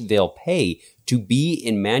much they'll pay to be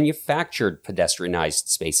in manufactured pedestrianized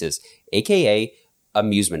spaces, aka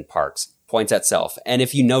amusement parks. Points at self. And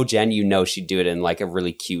if you know Jen, you know she'd do it in like a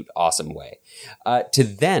really cute, awesome way. To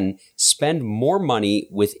then spend more money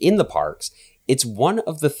within the parks, it's one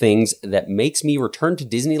of the things that makes me return to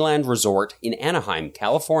Disneyland Resort in Anaheim,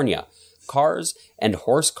 California. Cars and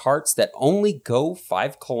horse carts that only go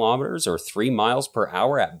 5 kilometers or 3 miles per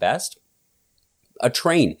hour at best. A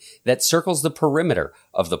train that circles the perimeter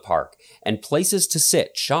of the park, and places to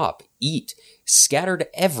sit, shop, eat, scattered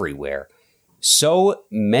everywhere. So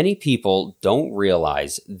many people don't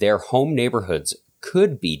realize their home neighborhoods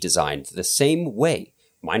could be designed the same way,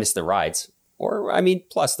 minus the rides,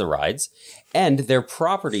 plus the rides, and their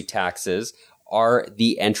property taxes are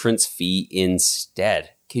the entrance fee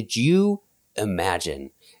instead. Could you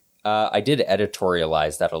imagine? I did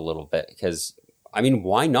editorialize that a little bit because,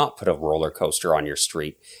 why not put a roller coaster on your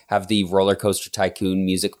street? Have the roller coaster tycoon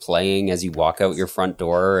music playing as you walk out your front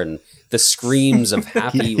door and the screams of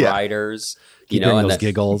happy riders. And those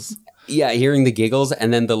giggles. Yeah, hearing the giggles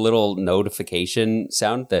and then the little notification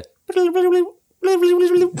sound, the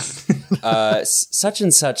such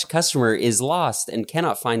and such customer is lost and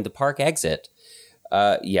cannot find the park exit.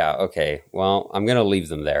 Okay. Well, I'm going to leave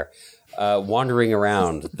them there. Wandering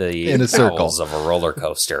around the bowels of a roller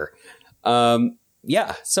coaster.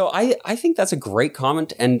 So I think that's a great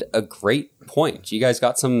comment and a great point. You guys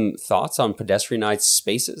got some thoughts on pedestrianized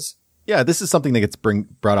spaces? Yeah, this is something that gets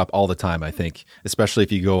brought up all the time, I think, especially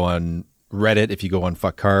if you go on Reddit, if you go on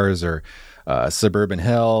Fuck Cars or Suburban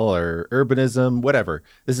Hell or Urbanism, whatever.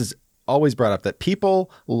 This is always brought up that people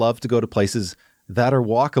love to go to places that are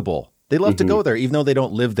walkable. They love to go there, even though they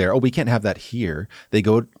don't live there. Oh, we can't have that here. They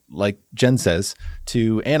go, like Jen says,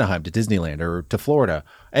 to Anaheim, to Disneyland, or to Florida,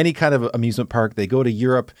 any kind of amusement park. They go to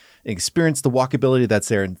Europe, experience the walkability that's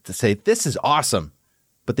there, and to say, this is awesome.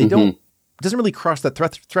 But they don't. It doesn't really cross that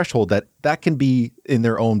threshold that can be in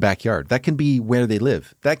their own backyard. That can be where they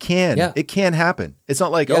live. It can happen. It's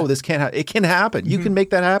not like, this can't happen. It can happen. You can make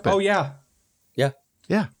that happen. Oh, yeah. Yeah.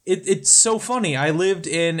 It's so funny. I lived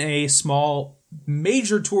in a small,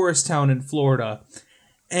 major tourist town in Florida,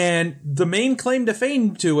 and the main claim to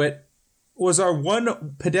fame to it was our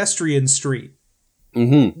one pedestrian street.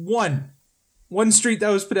 One street that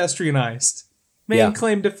was pedestrianized. Main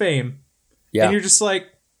claim to fame. Yeah. And you're just like,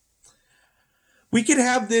 we could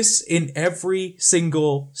have this in every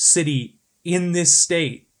single city in this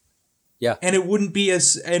state. Yeah. And it wouldn't be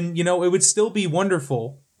it would still be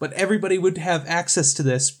wonderful, but everybody would have access to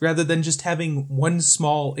this rather than just having one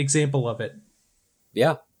small example of it.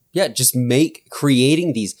 Yeah. Yeah. Just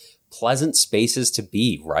creating these pleasant spaces to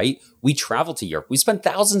be, right? We travel to Europe. We spend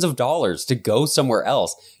thousands of dollars to go somewhere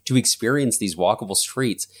else to experience these walkable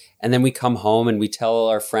streets. And then we come home and we tell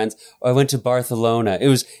our friends, I went to Barcelona. It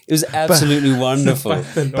was absolutely wonderful.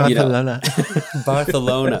 Barcelona.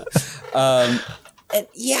 Barcelona. And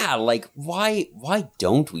yeah, like why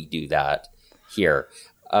don't we do that here?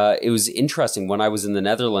 It was interesting when I was in the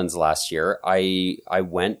Netherlands last year. I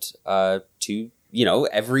went to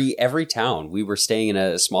every town. We were staying in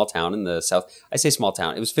a small town in the south. I say small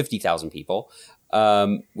town. It was 50,000 people.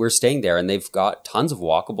 We're staying there, and they've got tons of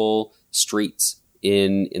walkable streets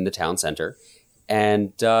in the town center,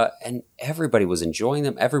 and everybody was enjoying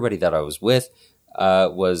them. Everybody that I was with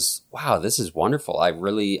was, wow, this is wonderful. I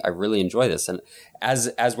really enjoy this. And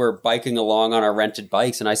as we're biking along on our rented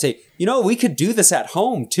bikes, and I say, we could do this at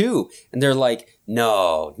home too. And they're like,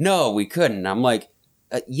 no, we couldn't. And I'm like,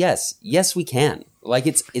 yes, we can. Like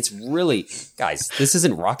it's really, guys, this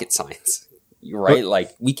isn't rocket science. You're right.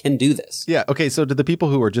 Like we can do this. Yeah. Okay. So to the people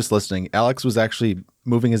who were just listening, Alex was actually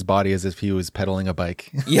moving his body as if he was pedaling a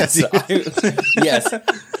bike. Yes. Yes.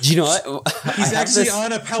 Do you know what? He's actually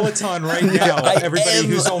on a Peloton right now. Everybody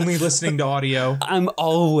who's only listening to audio. I'm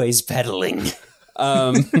always pedaling.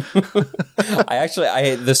 The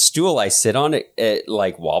stool I sit on, it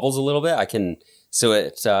like wobbles a little bit.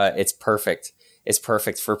 It's perfect. It's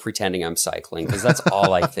perfect for pretending I'm cycling because that's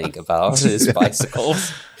all I think about is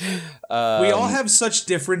bicycles. We all have such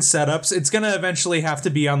different setups. It's going to eventually have to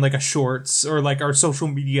be on like a shorts or like our social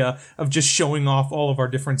media of just showing off all of our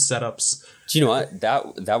different setups. Do you know what?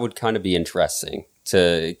 That would kind of be interesting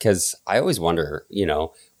because I always wonder,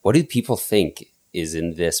 what do people think is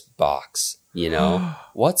in this box?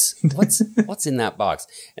 What's in that box?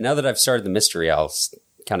 And now that I've started the mystery, I'll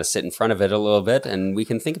kind of sit in front of it a little bit and we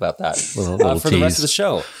can think about that for the rest of the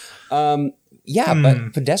show. But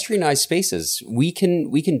pedestrianized spaces, we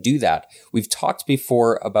can do that. We've talked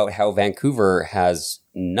before about how Vancouver has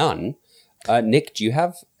none. Nick, do you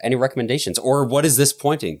have any recommendations, or what is this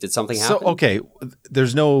pointing? Did something happen? So, okay,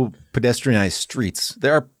 there's no pedestrianized streets.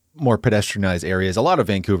 There are more pedestrianized areas. A lot of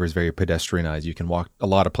Vancouver is very pedestrianized. You can walk a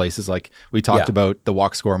lot of places. Like we talked about the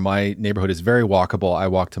walk score. My neighborhood is very walkable. I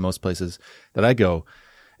walk to most places that I go.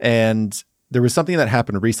 And there was something that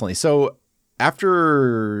happened recently. So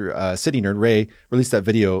after City Nerd Ray released that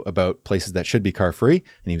video about places that should be car free,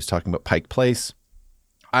 and he was talking about Pike Place,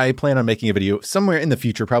 I plan on making a video somewhere in the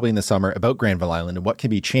future, probably in the summer, about Granville Island and what can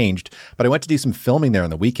be changed. But I went to do some filming there on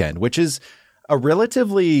the weekend, which is a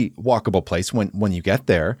relatively walkable place when you get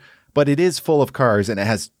there. But it is full of cars and it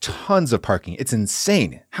has tons of parking. It's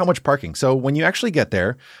insane how much parking. So when you actually get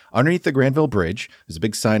there, underneath the Granville Bridge, there's a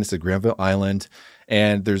big sign that says Granville Island.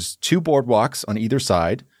 And there's 2 boardwalks on either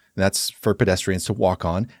side. That's for pedestrians to walk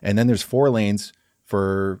on. And then there's 4 lanes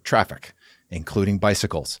for traffic, including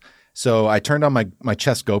bicycles. So I turned on my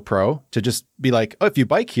Chest GoPro to just be like, oh, if you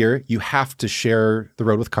bike here, you have to share the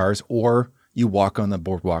road with cars or you walk on the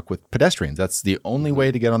boardwalk with pedestrians. That's the only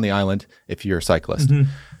way to get on the island if you're a cyclist. Mm-hmm.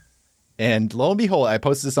 And lo and behold, I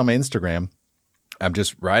posted this on my Instagram. I'm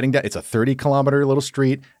just riding down. It's a 30-kilometer little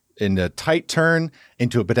street in a tight turn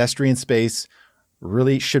into a pedestrian space.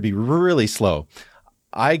 Really should be really slow.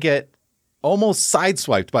 I get almost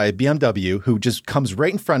sideswiped by a BMW who just comes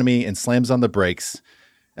right in front of me and slams on the brakes.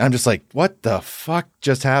 And I'm just like, what the fuck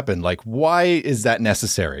just happened? Like, why is that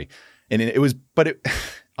necessary? And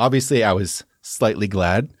obviously I was slightly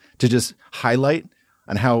glad to just highlight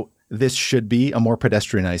on how this should be a more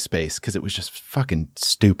pedestrianized space because it was just fucking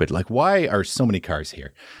stupid. Like, why are so many cars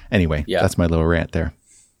here? Anyway, That's my little rant there.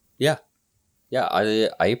 Yeah. Yeah,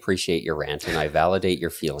 I appreciate your rant and I validate your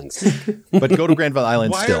feelings. But go to Granville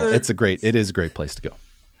Island still. It is a great place to go.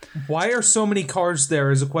 Why are so many cars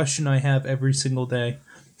there is a question I have every single day.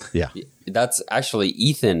 Yeah. That's actually,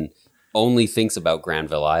 Ethan only thinks about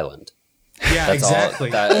Granville Island. Yeah, that's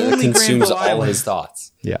exactly. That only consumes Granville all Island. His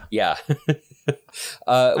thoughts. Yeah. Yeah.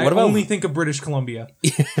 I only think of British Columbia.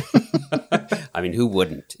 I mean, who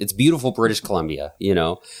wouldn't? It's beautiful British Columbia,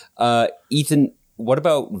 Ethan, what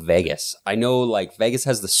about Vegas? I know like Vegas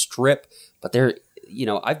has the Strip, but there,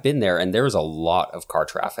 I've been there and there's a lot of car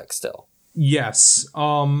traffic still. Yes.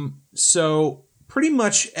 So pretty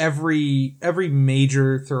much every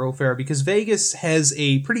major thoroughfare, because Vegas has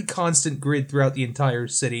a pretty constant grid throughout the entire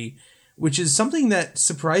city, which is something that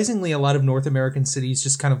surprisingly a lot of North American cities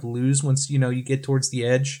just kind of lose once, you get towards the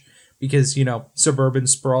edge because, suburban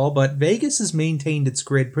sprawl. But Vegas has maintained its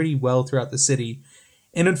grid pretty well throughout the city.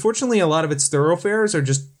 And unfortunately, a lot of its thoroughfares are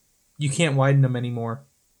just, you can't widen them anymore.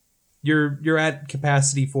 You're at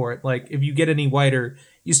capacity for it. Like, if you get any wider,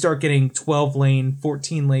 you start getting 12-lane,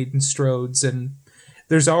 14-lane stroads, and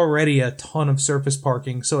there's already a ton of surface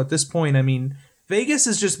parking. So at this point, I mean, Vegas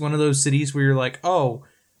is just one of those cities where you're like, oh,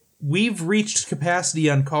 we've reached capacity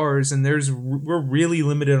on cars, and we're really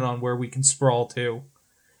limited on where we can sprawl to.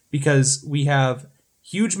 Because we have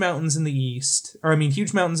huge mountains in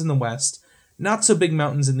the west, not so big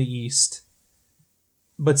mountains in the east,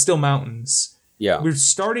 but still mountains. Yeah. We're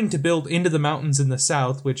starting to build into the mountains in the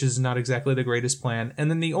south, which is not exactly the greatest plan. And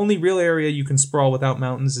then the only real area you can sprawl without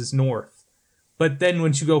mountains is north. But then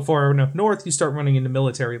once you go far enough north, you start running into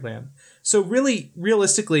military land. So really,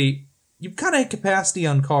 realistically, you've kind of had capacity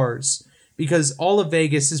on cars because all of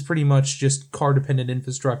Vegas is pretty much just car-dependent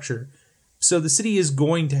infrastructure. So the city is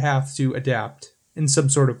going to have to adapt in some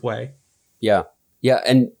sort of way. Yeah. Yeah.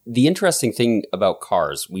 And the interesting thing about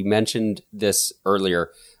cars, we mentioned this earlier.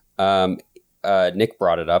 Nick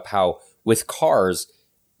brought it up, how with cars,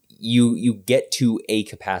 you get to a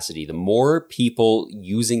capacity. The more people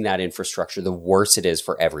using that infrastructure, the worse it is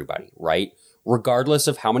for everybody, right? Regardless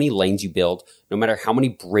of how many lanes you build, no matter how many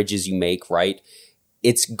bridges you make, right?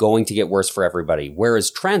 It's going to get worse for everybody.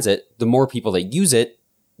 Whereas transit, the more people that use it,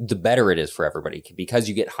 the better it is for everybody because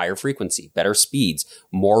you get higher frequency, better speeds,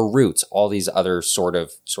 more routes, all these other sort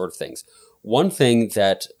of things. One thing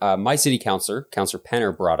that my city councilor, Councilor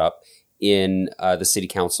Penner, brought up in the city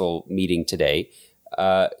council meeting today,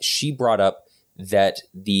 she brought up that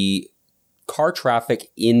the car traffic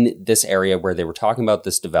in this area where they were talking about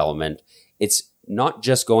this development, it's not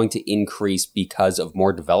just going to increase because of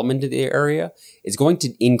more development in the area, it's going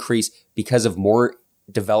to increase because of more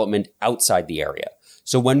development outside the area.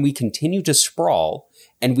 So when we continue to sprawl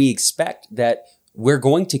and we expect that we're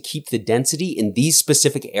going to keep the density in these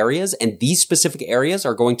specific areas, and these specific areas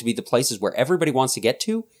are going to be the places where everybody wants to get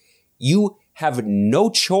to, you have no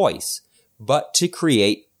choice but to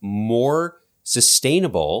create more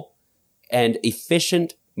sustainable and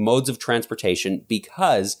efficient modes of transportation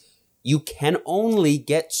because you can only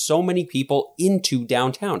get so many people into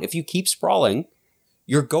downtown. If you keep sprawling,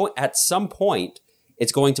 you're going, at some point,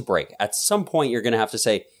 it's going to break. At some point, you're going to have to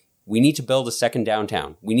say, we need to build a second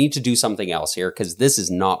downtown. We need to do something else here because this is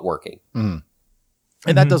not working. And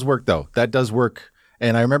that does work, though. That does work.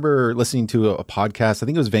 And I remember listening to a podcast, I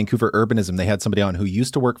think it was Vancouver Urbanism. They had somebody on who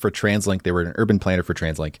used to work for TransLink. They were an urban planner for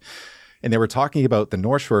TransLink. And they were talking about the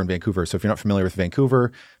North Shore in Vancouver. So if you're not familiar with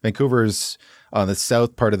Vancouver, Vancouver's on the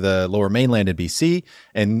south part of the Lower Mainland in BC.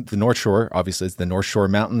 And the North Shore, obviously, is the North Shore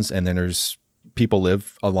Mountains. And then there's people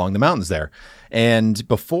live along the mountains there. And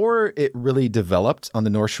before it really developed on the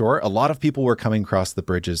North Shore, a lot of people were coming across the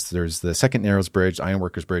bridges. There's the Second Narrows Bridge,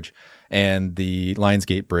 Ironworkers Bridge, and the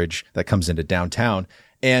Lionsgate Bridge that comes into downtown.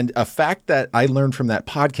 And a fact that I learned from that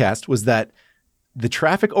podcast was that the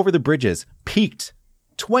traffic over the bridges peaked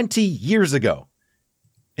 20 years ago.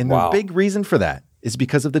 And the big reason for that is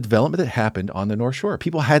because of the development that happened on the North Shore.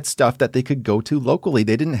 People had stuff that they could go to locally.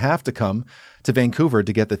 They didn't have to come to Vancouver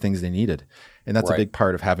to get the things they needed. And that's a big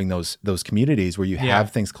part of having those communities where you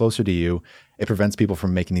have things closer to you. It prevents people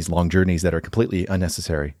from making these long journeys that are completely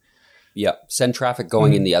unnecessary. Yeah. Send traffic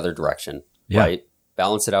going in the other direction, right?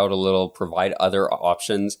 Balance it out a little, provide other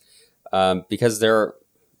options, because there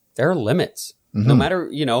are limits. No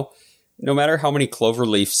matter how many clover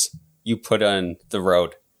leaves you put on the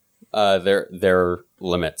road, there are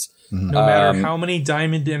limits. No matter how many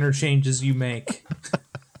diamond interchanges you make.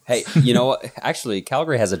 Hey, actually,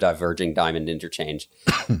 Calgary has a diverging diamond interchange,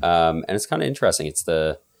 and it's kind of interesting. It's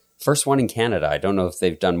the first one in Canada. I don't know if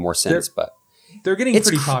they've done more since, but they're getting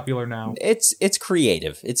pretty popular now. It's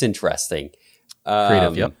creative. It's interesting.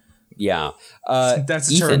 Creative, yep. Yeah.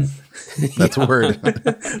 That's a term. That's a word.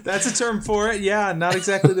 That's a term for it. Yeah, not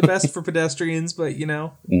exactly the best for pedestrians, but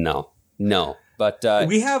No. But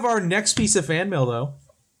we have our next piece of fan mail, though.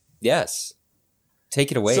 Yes. Take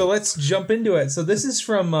it away. So let's jump into it. So this is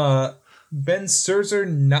from Ben Serzer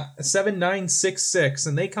 7966,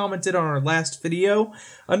 and they commented on our last video.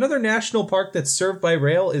 Another national park that's served by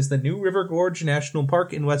rail is the New River Gorge National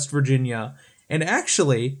Park in West Virginia. And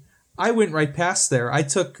actually, I went right past there. I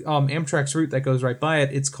took Amtrak's route that goes right by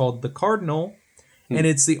it. It's called the Cardinal. And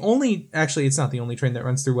it's the only, actually, it's not the only train that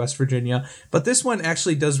runs through West Virginia, but this one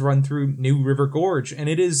actually does run through New River Gorge, and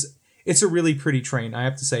it's a really pretty train, I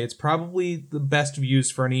have to say. It's probably the best views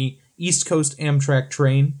for any East Coast Amtrak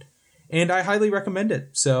train, and I highly recommend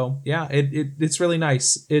it. So, yeah, it's really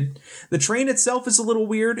nice. The train itself is a little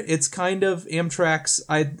weird. It's kind of Amtrak's,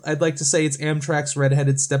 I'd like to say it's Amtrak's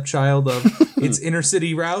redheaded stepchild of its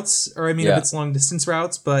intercity routes, or of its long distance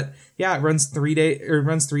routes, but yeah, it runs 3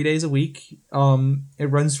 days a week. It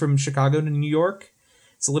runs from Chicago to New York.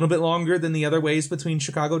 It's a little bit longer than the other ways between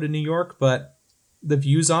Chicago to New York, but the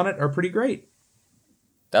views on it are pretty great.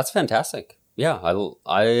 That's fantastic. Yeah, I love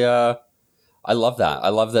that. I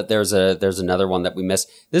love that there's another one that we missed.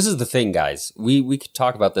 This is the thing, guys. We could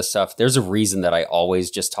talk about this stuff. There's a reason that I always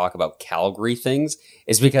just talk about Calgary things,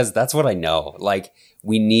 is because that's what I know. Like,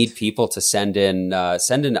 we need people to send in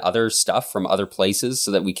other stuff from other places so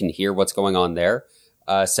that we can hear what's going on there.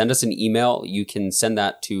 send us an email. You can send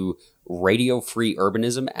that to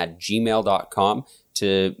radiofreeurbanism@gmail.com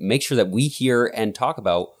to make sure that we hear and talk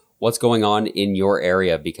about what's going on in your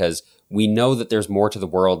area, because we know that there's more to the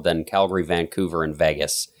world than Calgary, Vancouver, and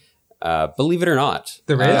Vegas. Believe it or not.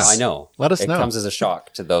 There is. I know. Let us know. It comes as a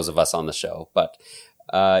shock to those of us on the show. But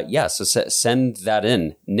so send that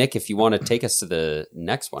in. Nick, if you want to take us to the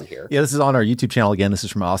next one here. Yeah, this is on our YouTube channel again. This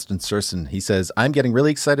is from Austin Surson. He says, I'm getting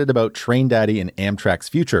really excited about Train Daddy and Amtrak's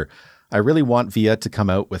future. I really want VIA to come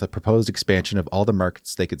out with a proposed expansion of all the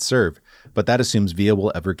markets they could serve, but that assumes VIA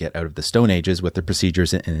will ever get out of the Stone Ages with their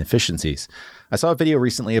procedures and inefficiencies. I saw a video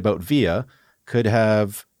recently about VIA could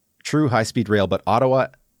have true high-speed rail, but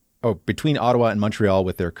between Ottawa and Montreal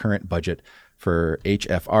with their current budget for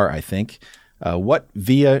HFR, I think. What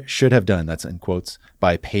VIA should have done, that's in quotes,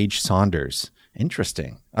 by Paige Saunders.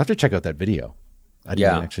 Interesting. I'll have to check out that video. I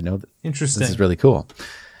didn't actually know that. Interesting. This is really cool.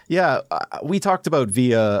 Yeah, we talked about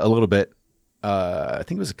VIA a little bit. I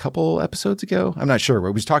think it was a couple episodes ago. I'm not sure.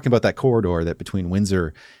 We was talking about that corridor that between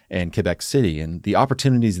Windsor and Quebec City and the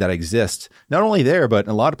opportunities that exist, not only there, but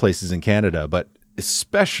in a lot of places in Canada, but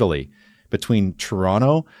especially between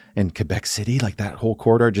Toronto and Quebec City, like that whole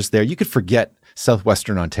corridor just there. You could forget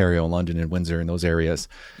southwestern Ontario, London and Windsor and those areas.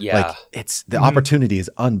 Yeah. Like it's the opportunity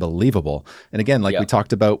is unbelievable. And again, like we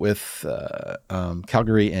talked about with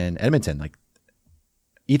Calgary and Edmonton, like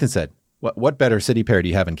Ethan said, what better city pair do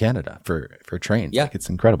you have in Canada for trains? Yeah. Like, it's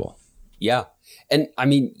incredible. Yeah. And I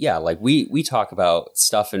mean, yeah, like we talk about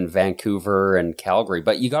stuff in Vancouver and Calgary,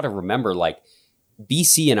 but you got to remember, like,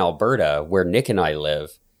 BC and Alberta, where Nick and I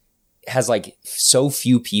live, has like so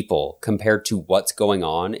few people compared to what's going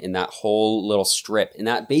on in that whole little strip, in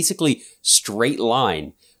that basically straight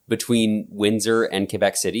line between Windsor and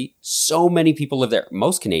Quebec City. So many people live there.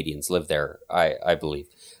 Most Canadians live there, I believe.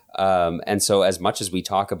 And so as much as we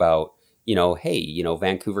talk about, hey,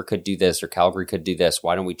 Vancouver could do this or Calgary could do this,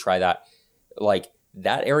 why don't we try that? Like,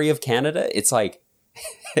 that area of Canada, it's like,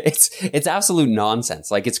 it's absolute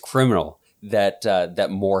nonsense. Like, it's criminal that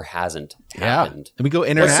more hasn't happened. And we go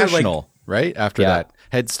international, right? After that,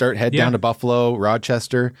 head down to Buffalo,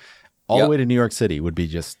 Rochester, all the way to New York City would be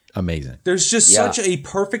just amazing. There's just such a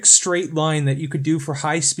perfect straight line that you could do for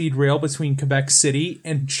high-speed rail between Quebec City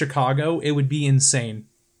and Chicago. It would be insane.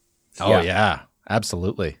 Oh, yeah.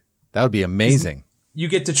 Absolutely. That would be amazing. You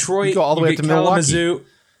get Detroit, you go all the way up to Milwaukee.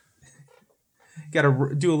 Got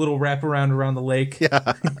to do a little wraparound around the lake.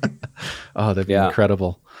 Yeah. Oh, that'd be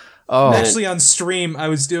incredible. Oh, actually, on stream,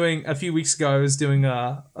 a few weeks ago, I was doing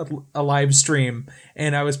a live stream,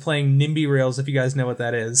 and I was playing NIMBY Rails, if you guys know what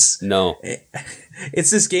that is. No.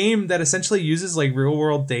 It's this game that essentially uses like real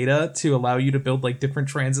world data to allow you to build like different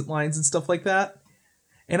transit lines and stuff like that.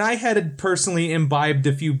 And I had personally imbibed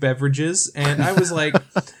a few beverages, and I was like,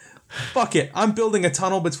 fuck it, I'm building a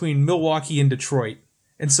tunnel between Milwaukee and Detroit.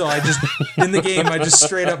 And so I just, in the game, I just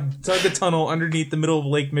straight up dug a tunnel underneath the middle of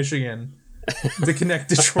Lake Michigan to connect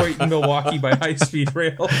Detroit and Milwaukee by high-speed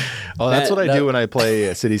rail. Oh, that's what I do when I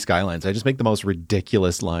play City Skylines. I just make the most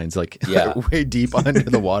ridiculous lines, like way deep under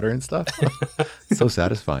the water and stuff. It's so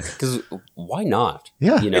satisfying. Because why not?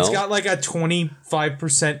 Yeah. It's got like a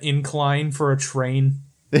 25% incline for a train.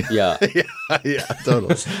 Yeah. yeah,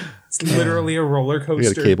 totally. It's literally a roller coaster. We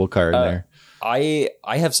got a cable car in there. I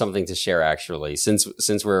have something to share, actually,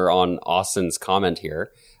 since we're on Austin's comment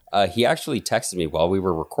here. He actually texted me while we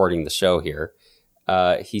were recording the show here.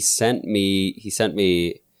 He sent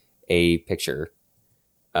me a picture.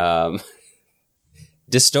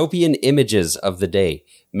 Dystopian images of the day.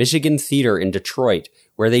 Michigan Theater in Detroit,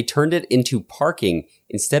 where they turned it into parking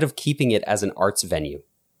instead of keeping it as an arts venue.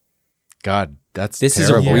 God, this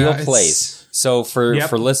terrible. Is a real place. So for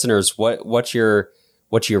listeners, what you're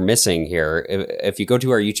missing here, if you go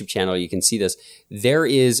to our YouTube channel, you can see this. There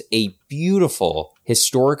is a beautiful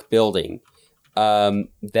historic building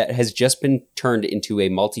that has just been turned into a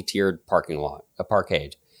multi-tiered parking lot, a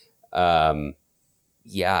parkade.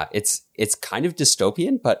 It's kind of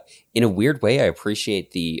dystopian, but in a weird way, I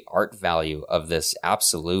appreciate the art value of this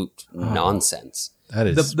absolute nonsense. That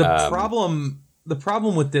is The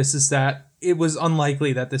problem with this is that it was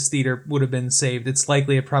unlikely that this theater would have been saved. It's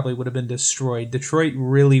likely it probably would have been destroyed. Detroit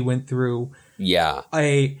really went through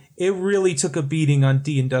it really took a beating on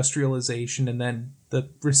deindustrialization, and then the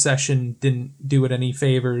recession didn't do it any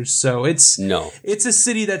favors. So it's a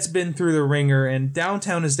city that's been through the ringer, and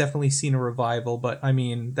downtown has definitely seen a revival, but I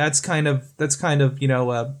mean that's kind of a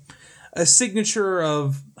signature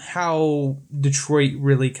of how Detroit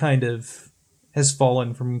really kind of has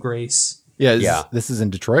fallen from grace. This is in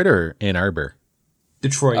Detroit or Ann Arbor?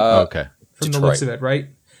 Detroit. Okay. From Detroit. The looks of it, right?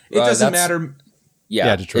 It doesn't matter.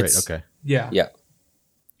 Yeah, Detroit. Okay. Yeah.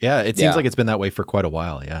 Yeah, it seems Yeah. like it's been that way for quite a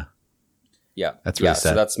while. Yeah. Yeah. That's really sad.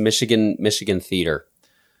 So that's Michigan theater.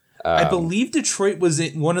 I believe Detroit was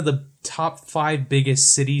one of the top 5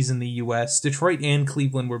 biggest cities in the U.S. Detroit and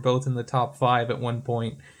Cleveland were both in the top 5 at one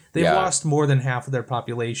point. They've lost more than half of their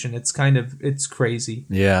population. It's crazy.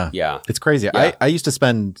 Yeah. Yeah. It's crazy. Yeah. I used to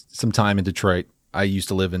spend some time in Detroit. I used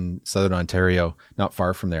to live in Southern Ontario, not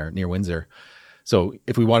far from there, near Windsor. So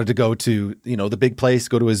if we wanted to go to, the big place,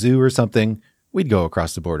 go to a zoo or something, we'd go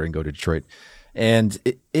across the border and go to Detroit. And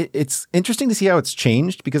it's interesting to see how it's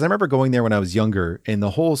changed, because I remember going there when I was younger, and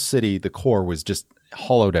the whole city, the core was just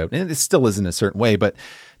hollowed out. And it still is in a certain way, but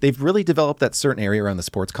they've really developed that certain area around the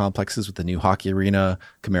sports complexes with the new hockey arena,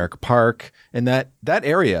 Comerica Park. And that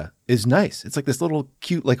area is nice. It's like this little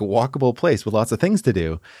cute, like a walkable place with lots of things to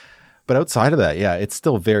do. But outside of that, yeah, it's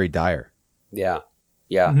still very dire. Yeah.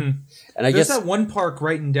 Yeah. Mm-hmm. And I There's guess that one park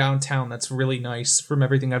right in downtown that's really nice from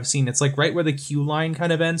everything I've seen. It's like right where the Q line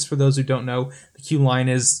kind of ends. For those who don't know, the Q line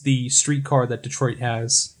is the streetcar that Detroit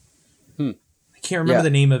has. I can't remember the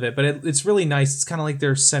name of it, but it's really nice. It's kind of like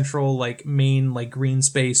their central, like main, like green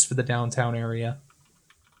space for the downtown area.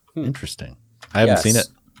 Interesting. I haven't seen it.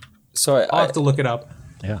 So I'll have to look it up.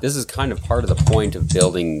 Yeah. This is kind of part of the point of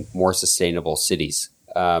building more sustainable cities,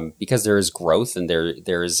 because there is growth and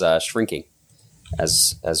there is shrinking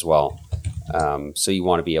as well. So you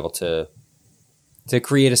want to be able to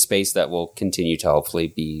create a space that will continue to hopefully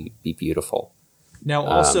be beautiful. Now,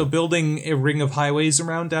 also building a ring of highways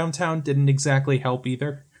around downtown didn't exactly help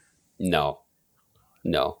either. No,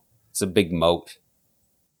 it's a big moat.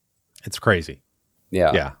 It's crazy.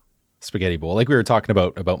 Yeah. Yeah. Spaghetti bowl. Like we were talking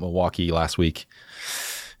about Milwaukee last week.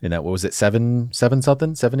 And that, what was it?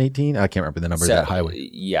 718? I can't remember the number of that highway.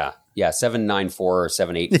 Yeah. 794 or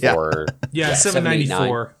 784. Yeah,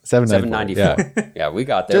 794. 794. Yeah, we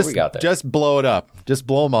got there. Just blow it up. Just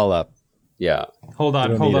blow them all up. Yeah. Hold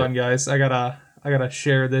on, guys. I gotta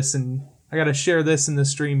share this in the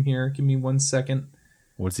stream here. Give me 1 second.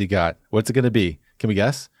 What's he got? What's it going to be? Can we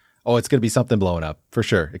guess? Oh, it's going to be something blowing up for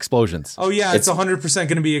sure. Explosions. Oh yeah, it's 100%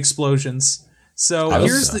 going to be explosions. So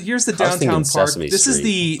here's the downtown part. This is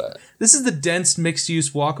the dense mixed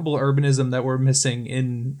use walkable urbanism that we're missing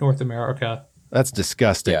in North America. That's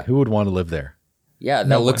disgusting. Yeah. Who would want to live there? Yeah,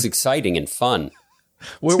 that looks exciting and fun.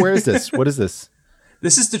 Where is this? What is this?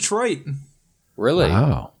 This is Detroit. Really?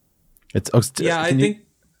 Wow. I think.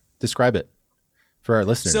 Describe it for our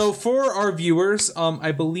listeners. So for our viewers,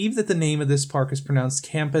 I believe that the name of this park is pronounced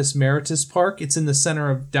Campus Meritus Park. It's in the center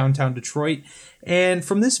of downtown Detroit. And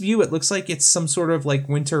from this view, it looks like it's some sort of like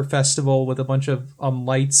winter festival with a bunch of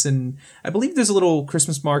lights. And I believe there's a little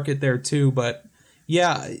Christmas market there too. But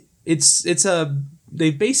yeah,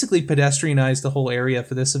 they've basically pedestrianized the whole area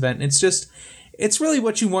for this event. It's really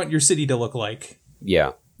what you want your city to look like.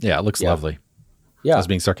 Yeah. Yeah, it looks lovely. Yeah. I was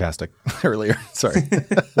being sarcastic earlier. Sorry.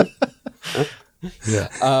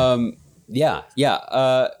 Well,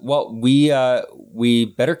 we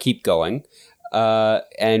better keep going,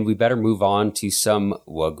 and we better move on to some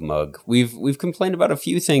wugmug. We've complained about a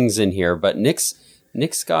few things in here, but Nick's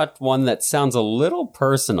got one that sounds a little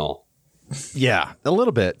personal. Yeah, a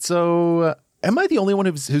little bit. So, am I the only one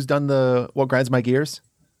who's done the what grinds my gears?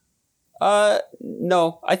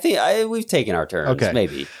 No, I think we've taken our turns. Okay.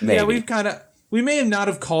 Maybe. Yeah, we may not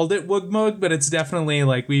have called it wugmug, but it's definitely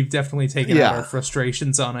like we've definitely taken out our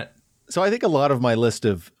frustrations on it. So I think a lot of my list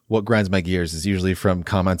of what grinds my gears is usually from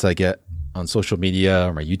comments I get on social media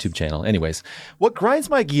or my YouTube channel. Anyways, what grinds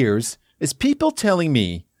my gears is people telling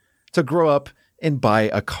me to grow up and buy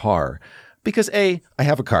a car. Because A, I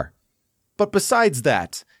have a car. But besides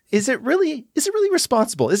that, is it really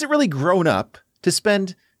responsible? Is it really grown up to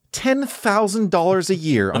spend $10,000 a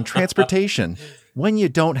year on transportation when you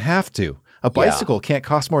don't have to? A bicycle can't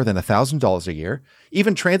cost more than $1,000 a year.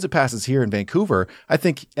 Even transit passes here in Vancouver, I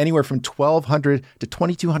think anywhere from $1,200 to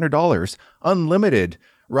 $2,200 unlimited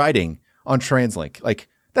riding on TransLink. Like,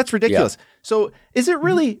 that's ridiculous. Yeah. So is it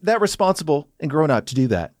really that responsible and grown up to do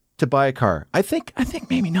that, to buy a car? I think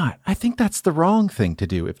maybe not. I think that's the wrong thing to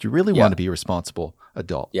do if you really want to be a responsible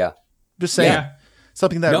adult. Yeah. Just saying. Yeah.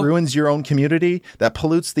 Something that ruins your own community, that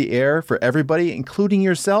pollutes the air for everybody, including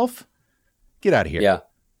yourself. Get out of here. Yeah.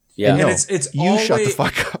 Yeah. And it's you shut the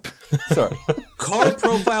fuck up. Sorry. Car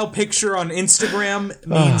profile picture on Instagram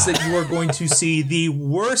means that you are going to see the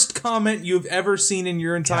worst comment you've ever seen in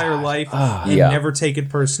your entire life and never take it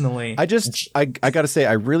personally. I got to say,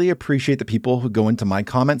 I really appreciate the people who go into my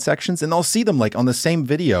comment sections and I'll see them like on the same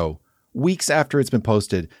video weeks after it's been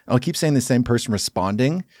posted. I'll keep saying the same person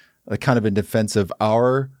responding, kind of in defense of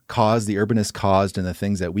our cause, the urbanist caused, and the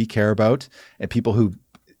things that we care about, and people who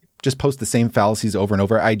just post the same fallacies over and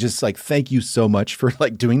over. I just like, thank you so much for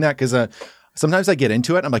like doing that. Cause sometimes I get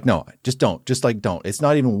into it. I'm like, no, just don't, don't. It's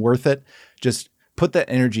not even worth it. Just put that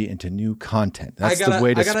energy into new content. That's the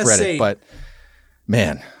way to spread it. But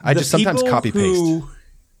man, I just sometimes copy paste.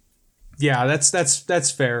 Yeah,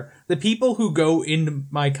 that's fair. The people who go into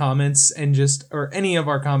my comments and or any of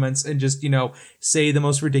our comments and just, say the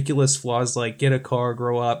most ridiculous flaws, like get a car,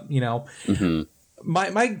 grow up, Mm-hmm.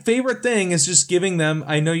 My favorite thing is just giving them,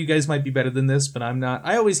 I know you guys might be better than this, but I'm not.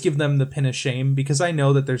 I always give them the pin of shame because I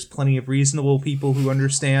know that there's plenty of reasonable people who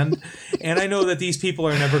understand. And I know that these people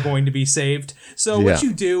are never going to be saved. So what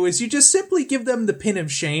you do is you just simply give them the pin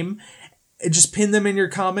of shame. Just pin them in your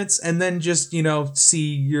comments and then just,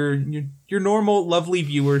 see your normal lovely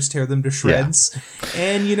viewers tear them to shreds. Yeah.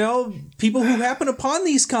 And, people who happen upon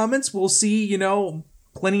these comments will see,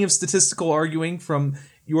 plenty of statistical arguing from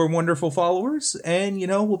your wonderful followers. And,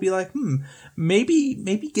 we'll be like,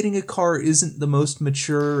 maybe getting a car isn't the most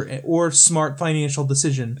mature or smart financial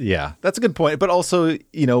decision. Yeah, that's a good point. But also,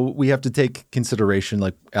 we have to take consideration,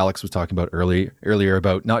 like Alex was talking about earlier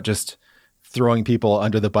about not just throwing people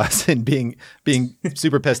under the bus and being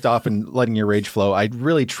super pissed off and letting your rage flow. I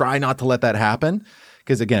really try not to let that happen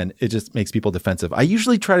because, again, it just makes people defensive. I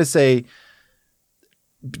usually try to say,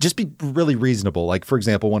 just be really reasonable. Like, for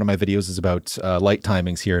example, one of my videos is about light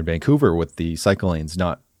timings here in Vancouver with the cycle lanes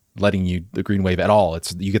not letting you the green wave at all.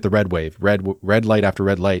 You get the red wave, red light after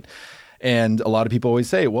red light. And a lot of people always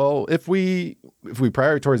say, well, if we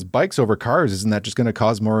prioritize bikes over cars, isn't that just going to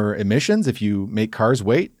cause more emissions if you make cars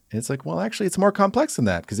wait? And it's like, well, actually, it's more complex than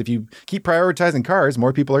that because if you keep prioritizing cars,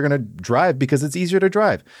 more people are going to drive because it's easier to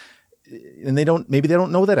drive. And maybe they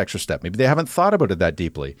don't know that extra step. Maybe they haven't thought about it that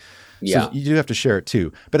deeply. Yeah. So you do have to share it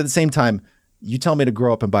too. But at the same time, you tell me to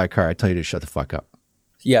grow up and buy a car, I tell you to shut the fuck up.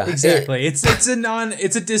 Yeah, exactly. It's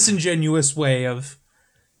a disingenuous way of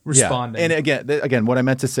responding. Yeah. And again, what I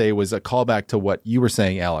meant to say was a callback to what you were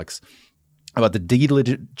saying, Alex, about the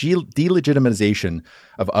delegitimization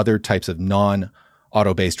of other types of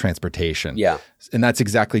non-auto-based transportation. Yeah. And that's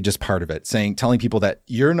exactly just part of it, telling people that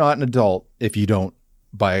you're not an adult if you don't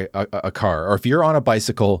buy a car, or if you're on a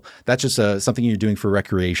bicycle, that's just something you're doing for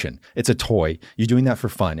recreation. It's a toy. You're doing that for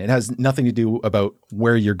fun. It has nothing to do about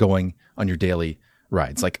where you're going on your daily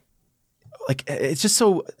rides. Like it's just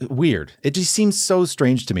so weird. It just seems so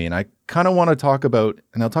strange to me. And I kind of want to talk about,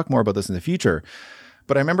 and I'll talk more about this in the future,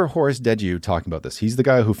 but I remember Horace Dediu talking about this. He's the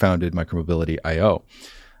guy who founded Micromobility.io,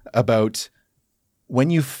 about when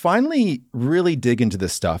you finally really dig into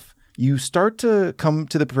this stuff, you start to come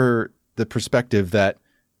to the perspective that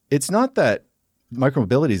it's not that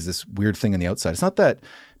micromobility is this weird thing on the outside. It's not that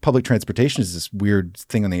public transportation is this weird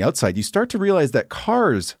thing on the outside. You start to realize that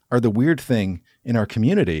cars are the weird thing in our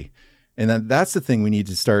community. And that's the thing we need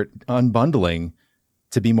to start unbundling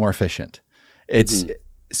to be more efficient.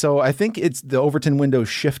 So I think it's the Overton window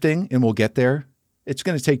shifting, and we'll get there. It's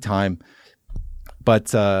going to take time.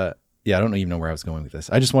 But I don't even know where I was going with this.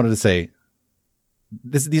 I just wanted to say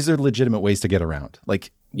these are legitimate ways to get around.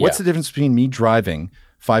 Like, what's the difference between me driving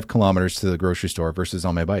 5 kilometers to the grocery store versus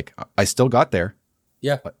on my bike? I still got there.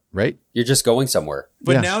 Yeah. Right? You're just going somewhere.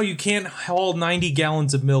 But now you can't haul 90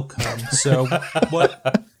 gallons of milk home. So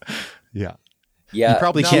what? Yeah. Yeah. You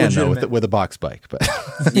probably can, though, with a box bike. But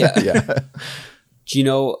yeah. Yeah. Do you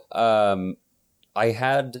know, I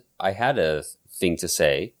had a thing to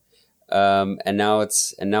say, and now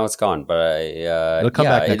it's gone. But it'll come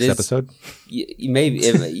back next episode. Maybe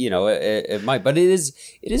it might, but it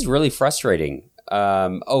is really frustrating.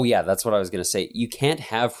 That's what I was going to say. You can't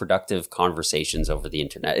have productive conversations over the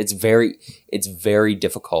internet. It's very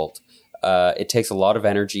difficult. It takes a lot of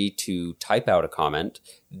energy to type out a comment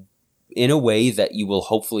in a way that you will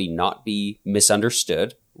hopefully not be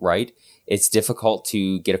misunderstood, right? It's difficult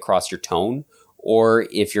to get across your tone, or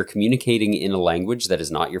if you're communicating in a language that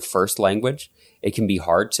is not your first language, it can be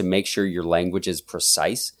hard to make sure your language is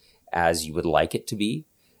precise as you would like it to be.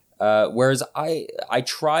 Whereas I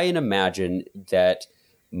try and imagine that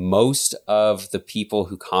most of the people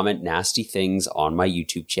who comment nasty things on my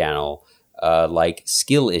YouTube channel, like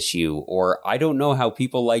skill issue, or I don't know how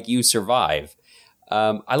people like you survive,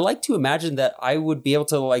 I like to imagine that I would be able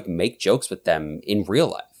to make jokes with them in real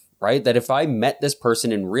life, right? That if I met this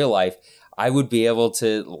person in real life, I would be able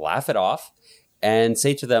to laugh it off and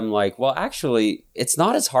say to them well, actually, it's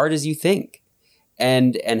not as hard as you think.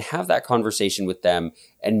 And have that conversation with them,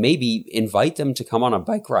 and maybe invite them to come on a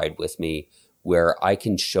bike ride with me where I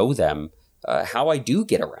can show them how I do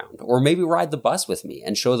get around, or maybe ride the bus with me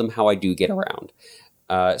and show them how I do get around.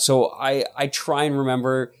 So I try and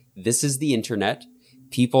remember, this is the internet.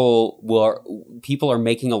 people are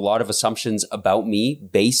making a lot of assumptions about me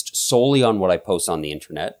based solely on what I post on the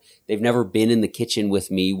internet. They've never been in the kitchen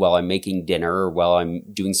with me while I'm making dinner or while I'm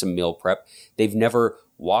doing some meal prep. They've never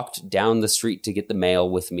walked down the street to get the mail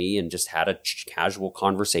with me and just had a casual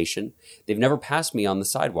conversation. They've never passed me on the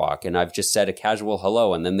sidewalk and I've just said a casual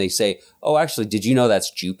hello. And then they say, oh, actually, did you know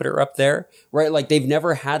that's Jupiter up there? Right? Like they've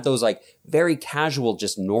never had those like very casual,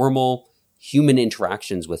 just normal human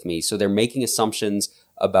interactions with me. So they're making assumptions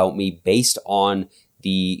about me based on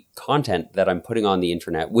the content that I'm putting on the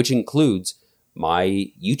internet, which includes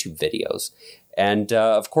my YouTube videos. And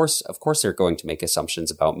of course, they're going to make assumptions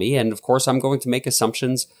about me. And of course, I'm going to make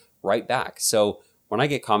assumptions right back. So when I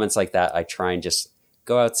get comments like that, I try and just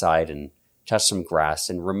go outside and touch some grass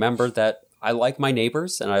and remember that I like my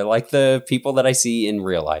neighbors and I like the people that I see in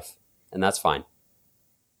real life. And that's fine.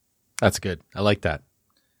 That's good. I like that.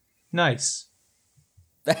 Nice.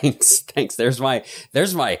 Thanks. There's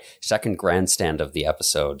my second grandstand of the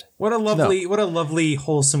episode. What a lovely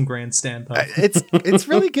wholesome grandstand. It's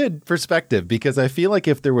really good perspective because I feel like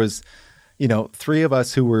if there was, three of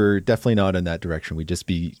us who were definitely not in that direction, we'd just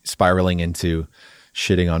be spiraling into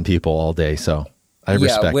shitting on people all day. So I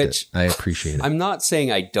respect it. I appreciate it. I'm not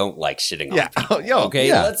saying I don't like shitting on people. Okay,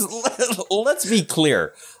 yeah. Let's be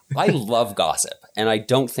clear. I love gossip, and I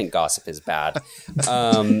don't think gossip is bad.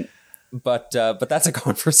 But that's a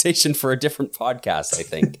conversation for a different podcast, I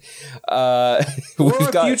think.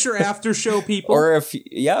 Future after show, people. Or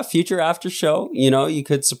future after show. You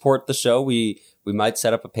could support the show. We might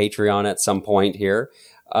set up a Patreon at some point here.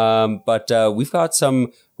 But we've got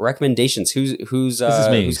some recommendations. This is me. Who's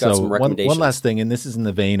got some recommendations? One last thing, and this is in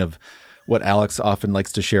the vein of what Alex often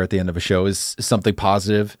likes to share at the end of a show is something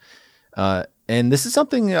positive. And this is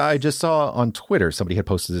something I just saw on Twitter. Somebody had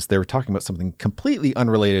posted this. They were talking about something completely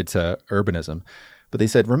unrelated to urbanism. But they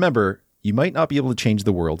said, remember, you might not be able to change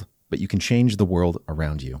the world, but you can change the world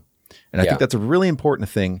around you. And I think that's a really important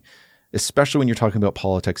thing, especially when you're talking about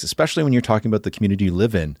politics, especially when you're talking about the community you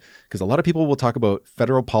live in. Because a lot of people will talk about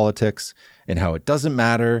federal politics and how it doesn't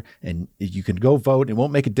matter and you can go vote. It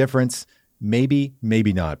won't make a difference. Maybe,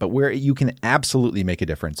 maybe not. But where you can absolutely make a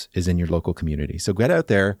difference is in your local community. So get out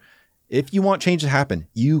there. If you want change to happen,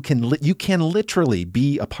 you can literally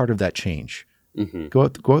be a part of that change. Mm-hmm. Go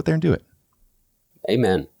out there and do it.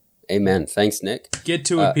 Amen. Thanks, Nick. Get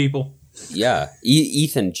to it, people. Yeah.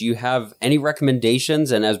 Ethan, do you have any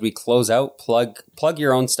recommendations? And as we close out, plug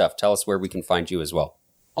your own stuff. Tell us where we can find you as well.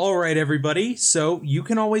 All right, everybody. So you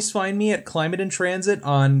can always find me at Climate and Transit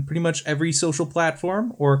on pretty much every social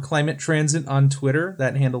platform, or Climate Transit on Twitter.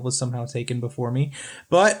 That handle was somehow taken before me.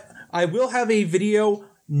 But I will have a video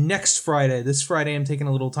next Friday. This Friday I'm taking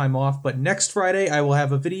a little time off, but next Friday I will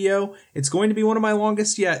have a video. It's going to be one of my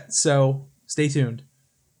longest yet, so stay tuned.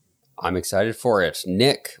 I'm excited for it.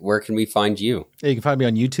 Nick, where can we find you? Yeah, you can find me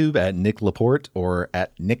on YouTube at Nick Laporte or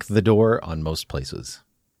at Nick the Door on most places.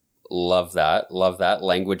 Love that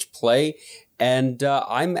language play. And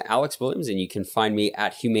I'm Alex Williams, and you can find me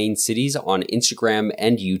at Humane Cities on Instagram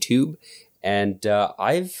and YouTube. And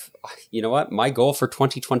my goal for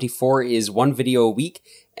 2024 is one video a week,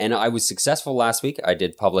 and I was successful last week. I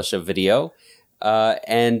did publish a video,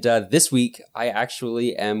 and this week I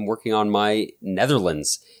actually am working on my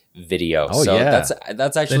Netherlands video.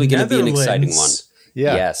 That's actually going to be an exciting one.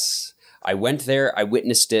 Yeah. Yes, I went there, I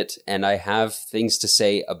witnessed it, and I have things to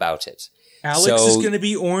say about it. Alex is going to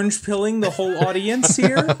be orange pilling the whole audience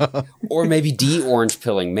here, or maybe de-orange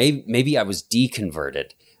pilling. Maybe I was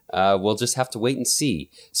deconverted. We'll just have to wait and see.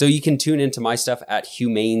 So you can tune into my stuff at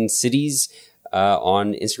Humane Cities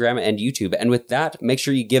on Instagram and YouTube. And with that, make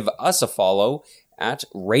sure you give us a follow at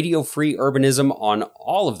Radio Free Urbanism on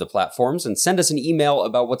all of the platforms and send us an email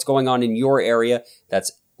about what's going on in your area.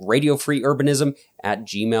 That's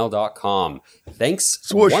radiofreeurbanism@gmail.com.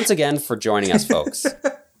 Thanks once again for joining us, folks.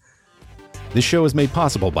 This show is made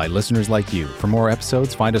possible by listeners like you. For more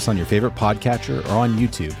episodes, find us on your favorite podcatcher or on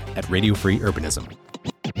YouTube at Radio Free Urbanism.